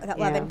men out here that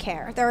love and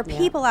care. There are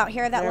people out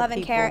here that love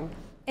and care.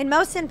 And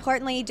most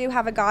importantly, you do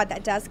have a God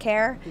that does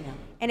care. Yeah.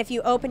 And if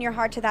you open your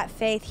heart to that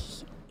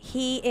faith,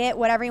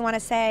 whatever you want to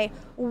say,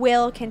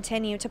 will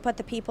continue to put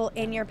the people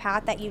in your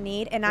path that you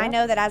need. And I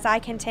know that as I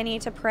continue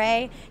to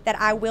pray, that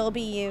I will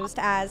be used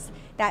as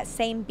that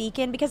same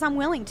beacon because I'm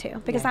willing to.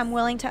 Because I'm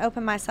willing to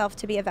open myself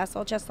to be a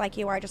vessel just like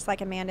you are, just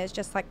like Amanda is,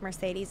 just like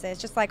Mercedes is,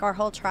 just like our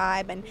whole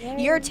tribe and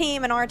your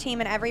team and our team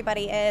and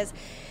everybody is.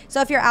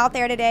 So if you're out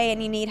there today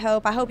and you need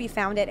hope, I hope you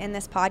found it in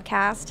this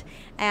podcast.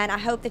 And I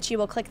hope that you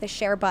will click the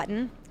share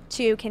button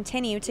to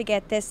continue to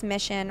get this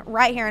mission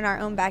right here in our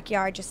own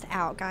backyard just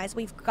out, guys.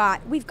 We've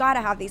got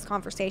to have these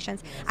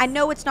conversations. I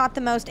know it's not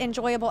the most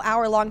enjoyable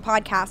hour-long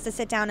podcast to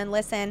sit down and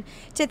listen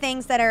to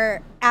things that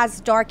are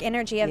as dark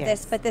energy of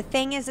this, but the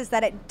thing is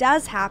that it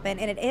does happen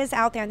and it is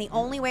out there, and the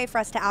only way for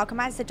us to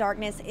alchemize the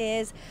darkness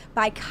is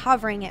by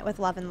covering it with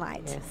love and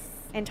light. Yes.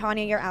 And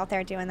Tanya, you're out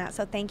there doing that,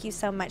 so thank you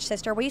so much,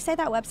 sister. Will you say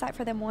that website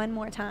for them one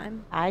more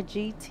time?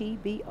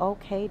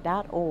 igtbok.org.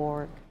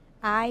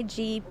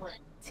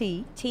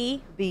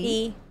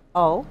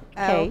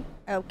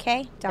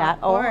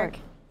 IGTBOK.org.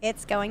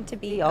 It's going to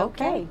be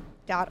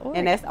okay.org.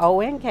 And that's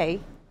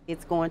ONK.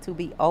 It's going to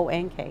be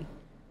ONK.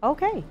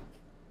 Okay.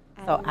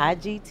 So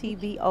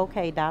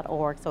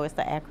igtbok.org. So it's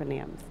the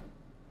acronyms.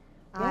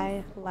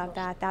 I love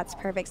that. That's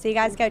perfect. So you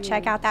guys go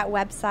check out that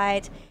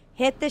website.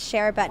 Hit the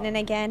share button, and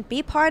again,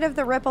 be part of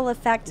the ripple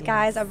effect,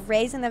 guys, of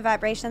raising the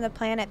vibration of the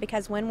planet,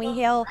 because when we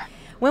heal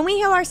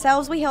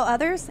ourselves, we heal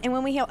others, and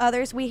when we heal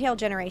others, we heal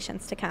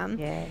generations to come.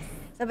 Yes.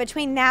 So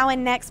between now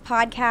and next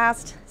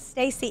podcast,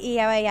 stay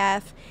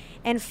CEOAF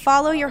and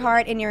follow your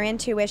heart and your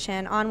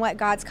intuition on what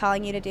God's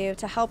calling you to do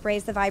to help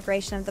raise the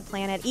vibration of the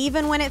planet,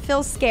 even when it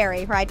feels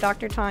scary, right,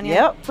 Dr. Tanya?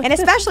 Yep. And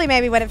especially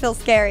maybe when it feels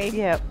scary.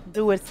 Yep.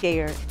 Do it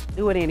scared.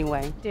 Do it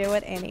anyway. Do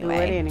it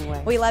anyway. Do it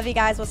anyway. We love you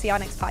guys. We'll see y'all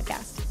next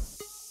podcast.